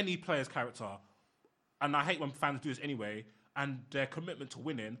question any player's character, and I hate when fans do this anyway, and their commitment to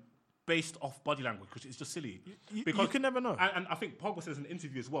winning based off body language, because it's just silly. Because you can never know. And I think Pogba says in an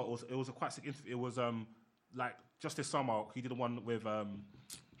interview as well. It was a quite sick interview. It was like just this summer he did one with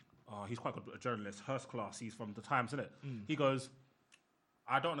he's quite a journalist, Hurst Class. He's from the Times, isn't it? He goes,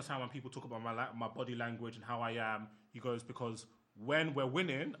 I don't understand when people talk about my body language and how I am. He goes, because when we're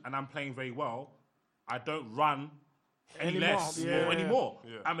winning and I'm playing very well, I don't run less or anymore.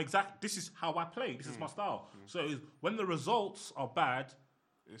 Yeah. This is how I play. This is my style. So when the results are bad,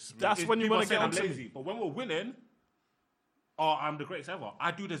 that's when you want to get I'm lazy. But when we're winning, I'm the greatest ever.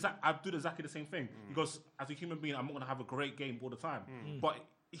 I do exactly the same thing. Because as a human being, I'm not going to have a great game all the time. But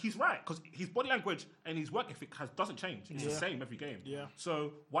he's right, because his body language and his work ethic doesn't change. It's the same every game. Yeah.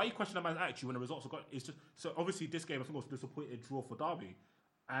 So why are you questioning a man's attitude when the results are good? It's just so obviously this game I think was a disappointed draw for Derby,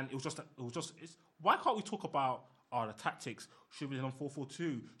 and it was just why can't we talk about the tactics? Should we have done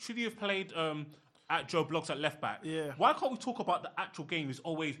 4-4-2? Should he have played at Joe Bloggs at left back? Yeah. Why can't we talk about the actual game? Is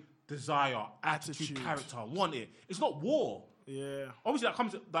always desire, attitude, character, want it. It's not war. Yeah. Obviously that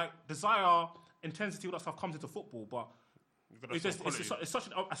comes like desire, intensity, all that stuff comes into football, but. It's such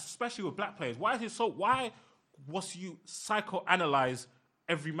an, especially with black players. Why was you psychoanalyze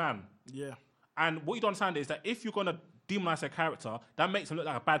every man? Yeah. And what you don't understand is that if you're gonna demonize their character, that makes them look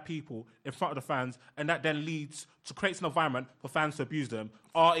like bad people in front of the fans, and that then leads to creates an environment for fans to abuse them.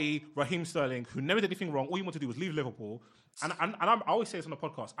 R.E. Raheem Sterling, who never did anything wrong, all he wanted to do was leave Liverpool. And I always say this on the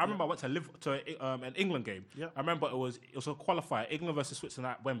podcast. I remember I went to an England game. I remember it was a qualifier, England versus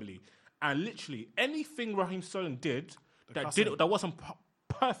Switzerland at Wembley, and literally anything Raheem Sterling did. That wasn't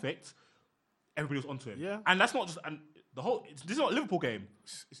perfect. Everybody was onto him. Yeah, and that's not just this is not a Liverpool game.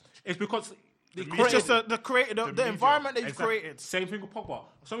 It's because it's just the environment that you've created. Same thing with Pogba.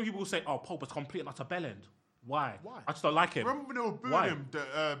 Some people will say, "Oh, Pogba's complete and utter bellend." Why? I just don't like him. Remember when they were booing him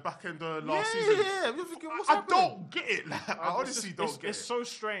back in the last season? Yeah. I don't get it. I honestly don't get it. It's so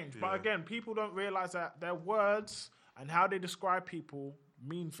strange. But again, people don't realise that their words and how they describe people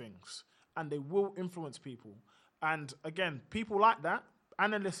mean things, and they will influence people. And again, people like that,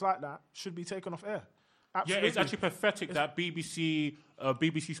 analysts like that, should be taken off air. Absolutely. Yeah, it's actually pathetic that BBC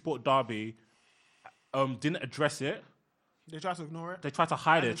Sport Derby didn't address it. They tried to ignore it. They tried to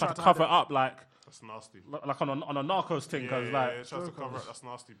hide it. They tried to cover it up like... That's nasty. Like on a Narcos thing. Yeah, tried to cover it. That's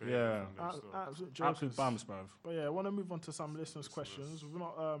nasty, baby. Yeah. Absolute bums, bruv. But yeah, I want to move on to some listeners' questions. We've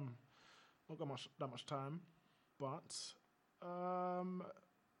not got that much time, but...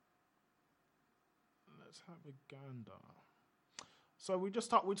 let's have a gander. So we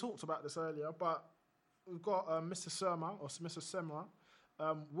talked about this earlier, but we've got Mr. Surma or Mr. Semra.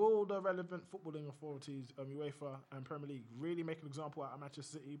 Will the relevant footballing authorities, UEFA and Premier League, really make an example out of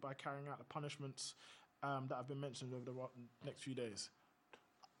Manchester City by carrying out the punishments that have been mentioned over the next few days?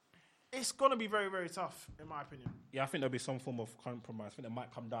 It's going to be very, very tough, in my opinion. Yeah, I think there'll be some form of compromise. I think they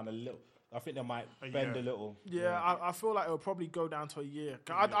might come down a little. I think they might bend a little. Yeah, I feel like it'll probably go down to a year.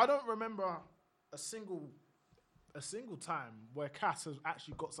 I don't remember a single time where CAS has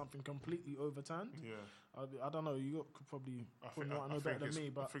actually got something completely overturned. Yeah, I don't know. You could probably know better than me,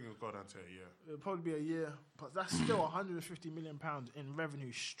 but I think it'll go down to a year. It'll probably be a year, but that's still £150 million in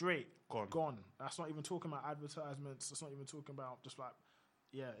revenue straight gone. That's not even talking about advertisements. That's not even talking about just like.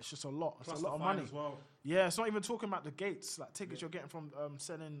 Yeah, it's just a lot. It's a lot of money as well. Yeah, it's not even talking about the gates, like tickets you're getting from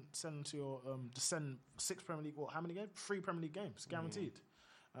selling to your send 6 Premier League. How many games? 3 Premier League games guaranteed.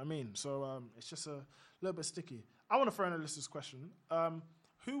 I mean, so it's just a little bit sticky. I want to throw in a listener's question.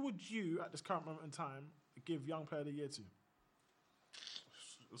 Who would you, at this current moment in time, give Young Player of the Year to?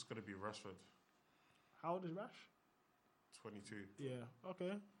 It's going to be Rashford. How old is Rash? 22. Yeah.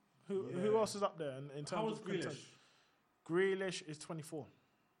 Okay. Who else is up there in terms of Grealish? Grealish is 24.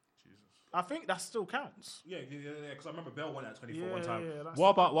 Jesus. I think that still counts. Yeah. Because I remember Bell went at 24 one time. What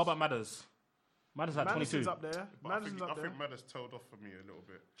about Madders? Madders at 22. Up there. I think Madders tailed off for me a little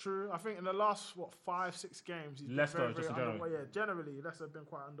bit. True. I think in the last 5-6 games, he's Leicester, been very generally, Leicester have been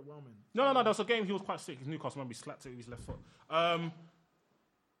quite underwhelming. No. There was a game he was quite sick. His Newcastle, remember he slapped it with his left foot.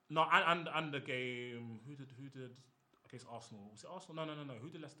 No, and the game who did against Arsenal? Was it Arsenal? No. Who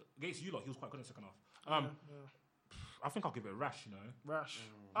did Leicester against you lot? He was quite good in the second half. I think I'll give it a Rash. Rash.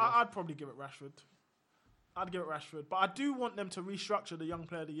 I'd probably give it Rashford. I'd give it Rashford, but I do want them to restructure the Young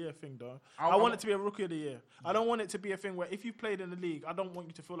Player of the Year thing, though. I want it to be a Rookie of the Year. I don't want it to be a thing where if you've played in the league, I don't want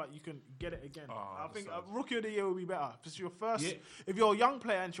you to feel like you can get it again. I think a Rookie of the Year would be better. If it's your first, if you're a young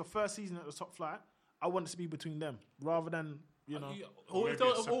player and it's your first season at the top flight, I want it to be between them rather than. Or if there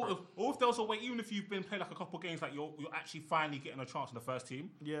was a way, even if you've been playing like a couple of games, like you're actually finally getting a chance in the first team.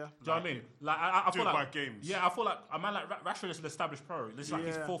 Yeah. Do you know what I mean? Like I feel like by games. Yeah, I feel like a man like Rashford is an established pro. This is like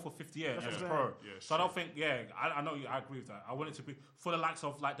his 4th or 5th year as a pro. Yeah, so I don't think. I know. I agree with that. I want it to be for the likes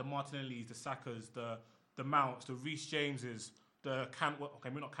of like the Martinellis, the Sakas, the Mounts, the Reece Jameses, the Cantwell. Okay,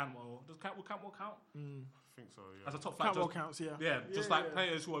 maybe not Cantwell. Does Cantwell count? I think so. Yeah. As a top flight, Cantwell counts. Yeah. Yeah, just like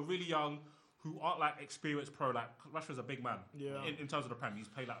players who are really young. Who aren't like experienced pro, like Rashford's a big man. Yeah. In terms of the Prem, he's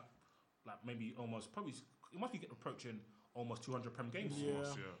played like maybe almost probably he must be approaching almost 200 Prem games.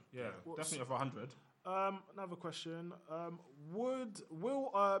 Yeah. Definitely over 100. Another question: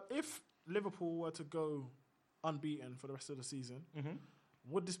 if Liverpool were to go unbeaten for the rest of the season,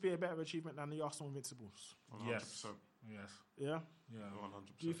 would this be a better achievement than the Arsenal Invincibles? 100%. Yes. Yeah. Yeah. 100%.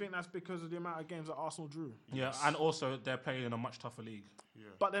 Do you think that's because of the amount of games that Arsenal drew? Yeah, and also they're playing in a much tougher league. Yeah.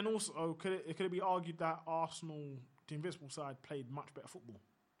 But then also, could it be argued that Arsenal, the Invincible side, played much better football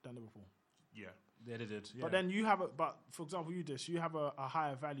than Liverpool? Yeah. Yeah, they did. Yeah. But then for example, you have a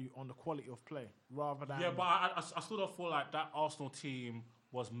higher value on the quality of play rather than. Yeah, but I still don't feel like that Arsenal team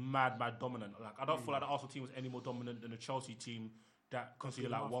was mad dominant. Like I don't feel like the Arsenal team was any more dominant than the Chelsea team that conceded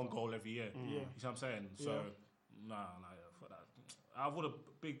like one goal every year. Yeah. You see what I'm saying? So, nah, for that. I've got a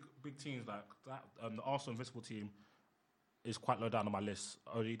big teams like that. The Arsenal Invincible team is quite low down on my list.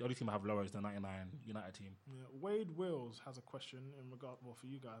 The only team I have lower is the 99 United team. Yeah. Wade Wills has a question in regard, for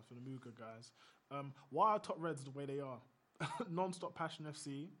you guys, for the Muga guys. Why are top Reds the way they are? Non-stop passion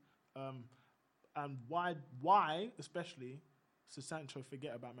FC. And why, especially, should Sancho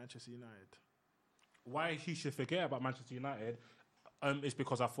forget about Manchester United? Why he should forget about Manchester United is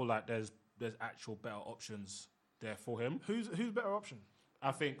because I feel like there's actual better options there for him. Who's better option?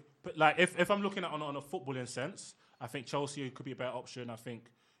 I think, but like if I'm looking at on a footballing sense, I think Chelsea could be a better option. I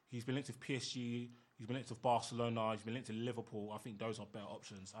think he's been linked with PSG, he's been linked with Barcelona, he's been linked to Liverpool. I think those are better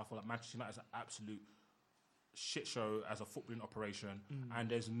options. I feel like Manchester United is an absolute shit show as a footballing operation, and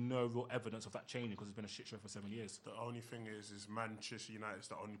there's no real evidence of that changing because it's been a shit show for 7 years. The only thing is Manchester United is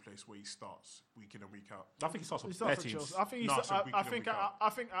the only place where he starts week in and week out. I think he starts with teams. Chelsea. I think I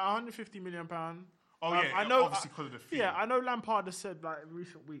think £150 million. Oh yeah, I know. Obviously, because of the fee. Yeah, I know Lampard has said like in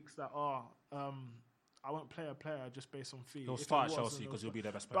recent weeks that I won't play a player just based on fee. He'll start at Chelsea because he'll be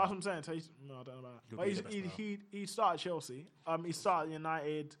their best player. But that's what I'm saying. So no, I don't know about that. But he started Chelsea. He started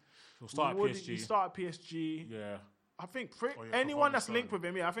United. He'll start at PSG. He started PSG. Yeah. I think anyone that's linked with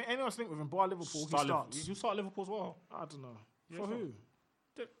him, I think anyone that's linked with him, bar Liverpool, he starts. You start Liverpool as well? I don't know. For who?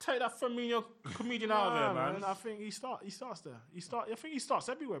 Take that Firmino comedian out of there, man. I think he starts there. I think he starts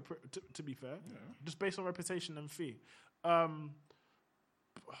everywhere. To be fair, just based on reputation and fee.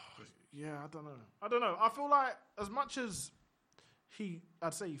 Yeah, I don't know. I feel like as much as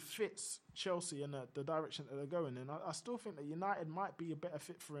I'd say he fits Chelsea and the direction that they're going in, I still think that United might be a better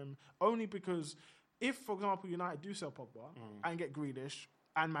fit for him. Only because if, for example, United do sell Pogba and get Grealish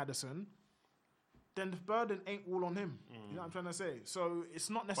and Maddison, then the burden ain't all on him. You know what I'm trying to say? So it's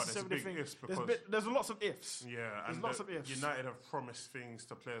not necessarily the thing. There's lots of ifs. Yeah, there's lots of ifs. United have promised things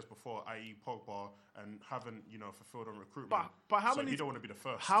to players before, i.e. Pogba, and haven't, fulfilled on recruitment. But how many? You don't want to be the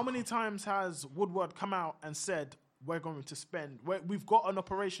first. How many times has Woodward come out and said we're going to spend? We've got an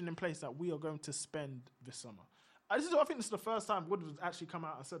operation in place that we are going to spend this summer. I think this is the first time Woodward's actually come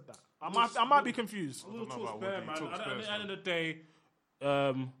out and said that. I might be confused. At the end of the day,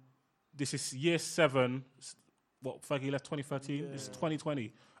 this is year 7. What, Fergie left 2013? This is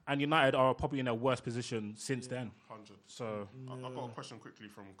 2020. And United are probably in their worst position since then. 100. So I've got a question quickly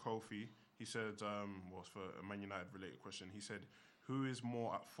from Kofi. He said, it's for a Man United related question. He said, who is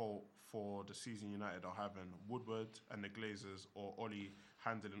more at fault for the season United are having, Woodward and the Glazers, or Ollie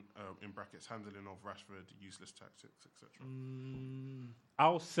handling of Rashford, useless tactics, etc.?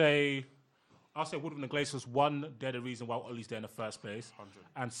 I'll say Woodward and the Glazers, one, they're the reason why Ollie's there in the first place. 100.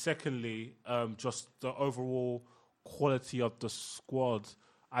 And secondly, just the overall quality of the squad.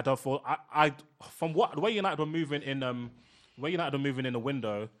 I don't feel from the way United were moving in the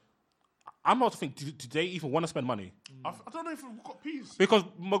window, I'm not thinking, do they even want to spend money? I don't know if we've got peas. Because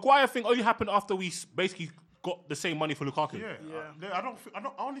Maguire thing only happened after we basically got the same money for Lukaku. I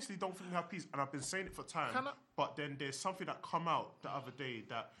honestly don't think we have peas, and I've been saying it for time. But then there's something that come out the other day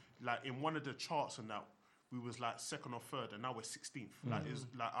that, like, in one of the charts and that, we was like 2nd or 3rd, and now we're 16th.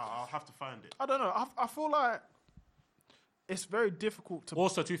 I'll have to find it. I don't know. I feel like it's very difficult to.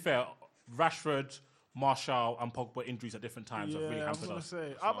 Also, to be fair, Rashford Martial and Pogba injuries at different times have really hampered us.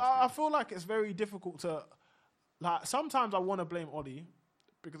 Say, I feel like it's very difficult to, like, sometimes I want to blame Oli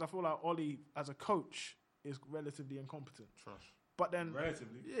because I feel like Oli as a coach is relatively incompetent. Trash. But then,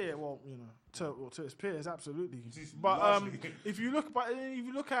 Relatively? yeah, well, you know, to his peers, absolutely. But if you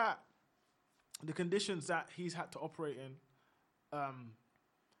look at the conditions that he's had to operate in,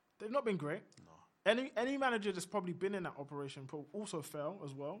 they've not been great. No. Any manager that's probably been in that operation also failed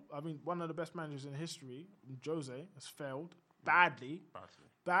as well. I mean, one of the best managers in history, Jose, has failed badly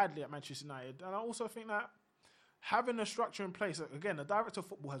at Manchester United. And I also think that having a structure in place, again, the director of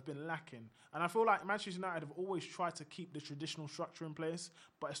football has been lacking. And I feel like Manchester United have always tried to keep the traditional structure in place,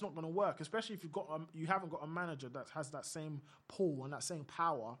 but it's not going to work, especially if you haven't got a manager that has that same pull and that same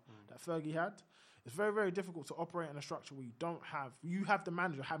power that Fergie had. It's very, very difficult to operate in a structure where you have the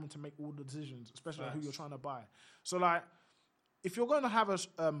manager having to make all the decisions, especially who you're trying to buy. So, like, if you're going to have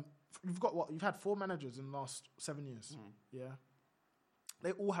you've had 4 managers in the last 7 years, yeah?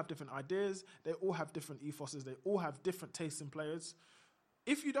 They all have different ideas. They all have different ethoses. They all have different tastes in players.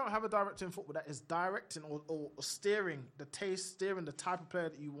 If you don't have a director in football that is directing or steering the taste, steering the type of player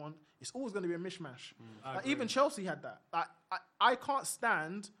that you want, it's always going to be a mishmash. Like, even Chelsea had that. Like, I can't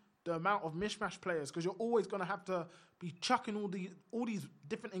stand the amount of mishmash players because you're always going to have to be chucking all these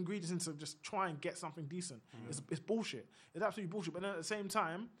different ingredients into just try and get something decent. It's bullshit. It's absolutely bullshit. But then at the same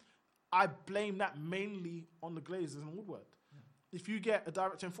time, I blame that mainly on the Glazers and Woodward. If you get a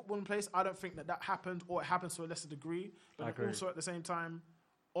director in football in place, I don't think that happened, or it happens to a lesser degree. But also at the same time,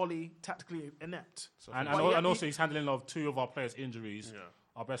 Oli tactically inept. And also he's handling of 2 of our players' injuries. Yeah.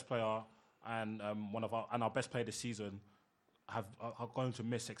 Our best player and our best player this season are going to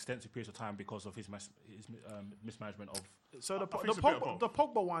miss extensive periods of time because of his mismanagement of. So the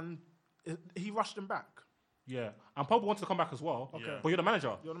Pogba one, he rushed him back. Yeah, and Pogba wanted to come back as well. Okay, but you're the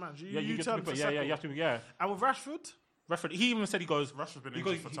manager. You're the manager. You tell him to you have to. Yeah, and with Rashford, he even said Rashford's been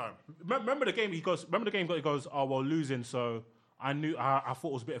injured for time. Remember the game? He goes, oh well, losing. So I thought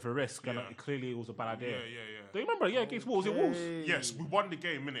it was a bit of a risk, and clearly it was a bad idea. Yeah. Do you remember? Yeah, against Wolves. Yes, we won the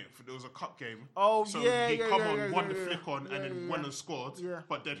game, innit? There was a cup game. Oh, so he won the flick on, and then went and scored. Yeah.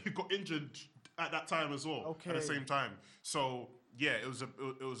 But then he got injured at that time as well. Okay. At the same time, so. Yeah, it was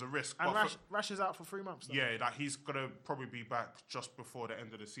a risk. And Rash is out for 3 months. Though. Yeah, like he's gonna probably be back just before the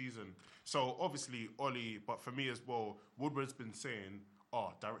end of the season. So obviously Oli, but for me as well, Woodward's been saying,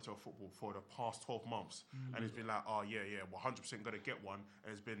 director of football for the past 12 months, and he's been like, we're 100% gonna get one, and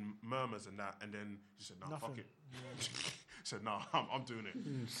there's been murmurs and that, and then he said, nah, fuck it. Yeah. He said, nah, I'm doing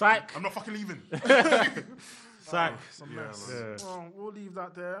it. Psych. I'm not fucking leaving. Psych. Well, we'll leave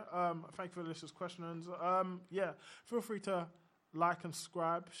that there. Thank you for the listeners' questions. Feel free to like and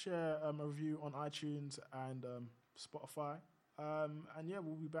subscribe, share a review on iTunes and Spotify.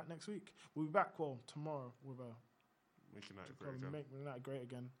 We'll be back next week. We'll be back, tomorrow with Making that great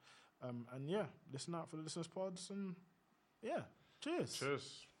again. Listen out for the listeners' pods and cheers.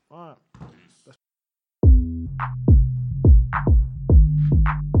 Cheers. All right. Peace.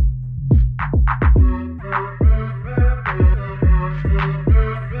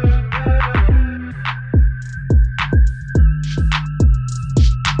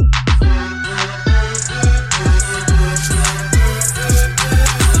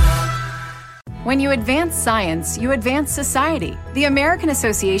 When you advance science, you advance society. The American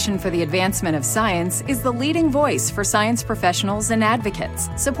Association for the Advancement of Science is the leading voice for science professionals and advocates,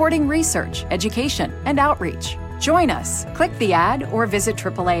 supporting research, education, and outreach. Join us. Click the ad or visit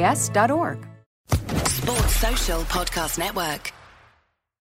AAAS.org. Sports Social Podcast Network.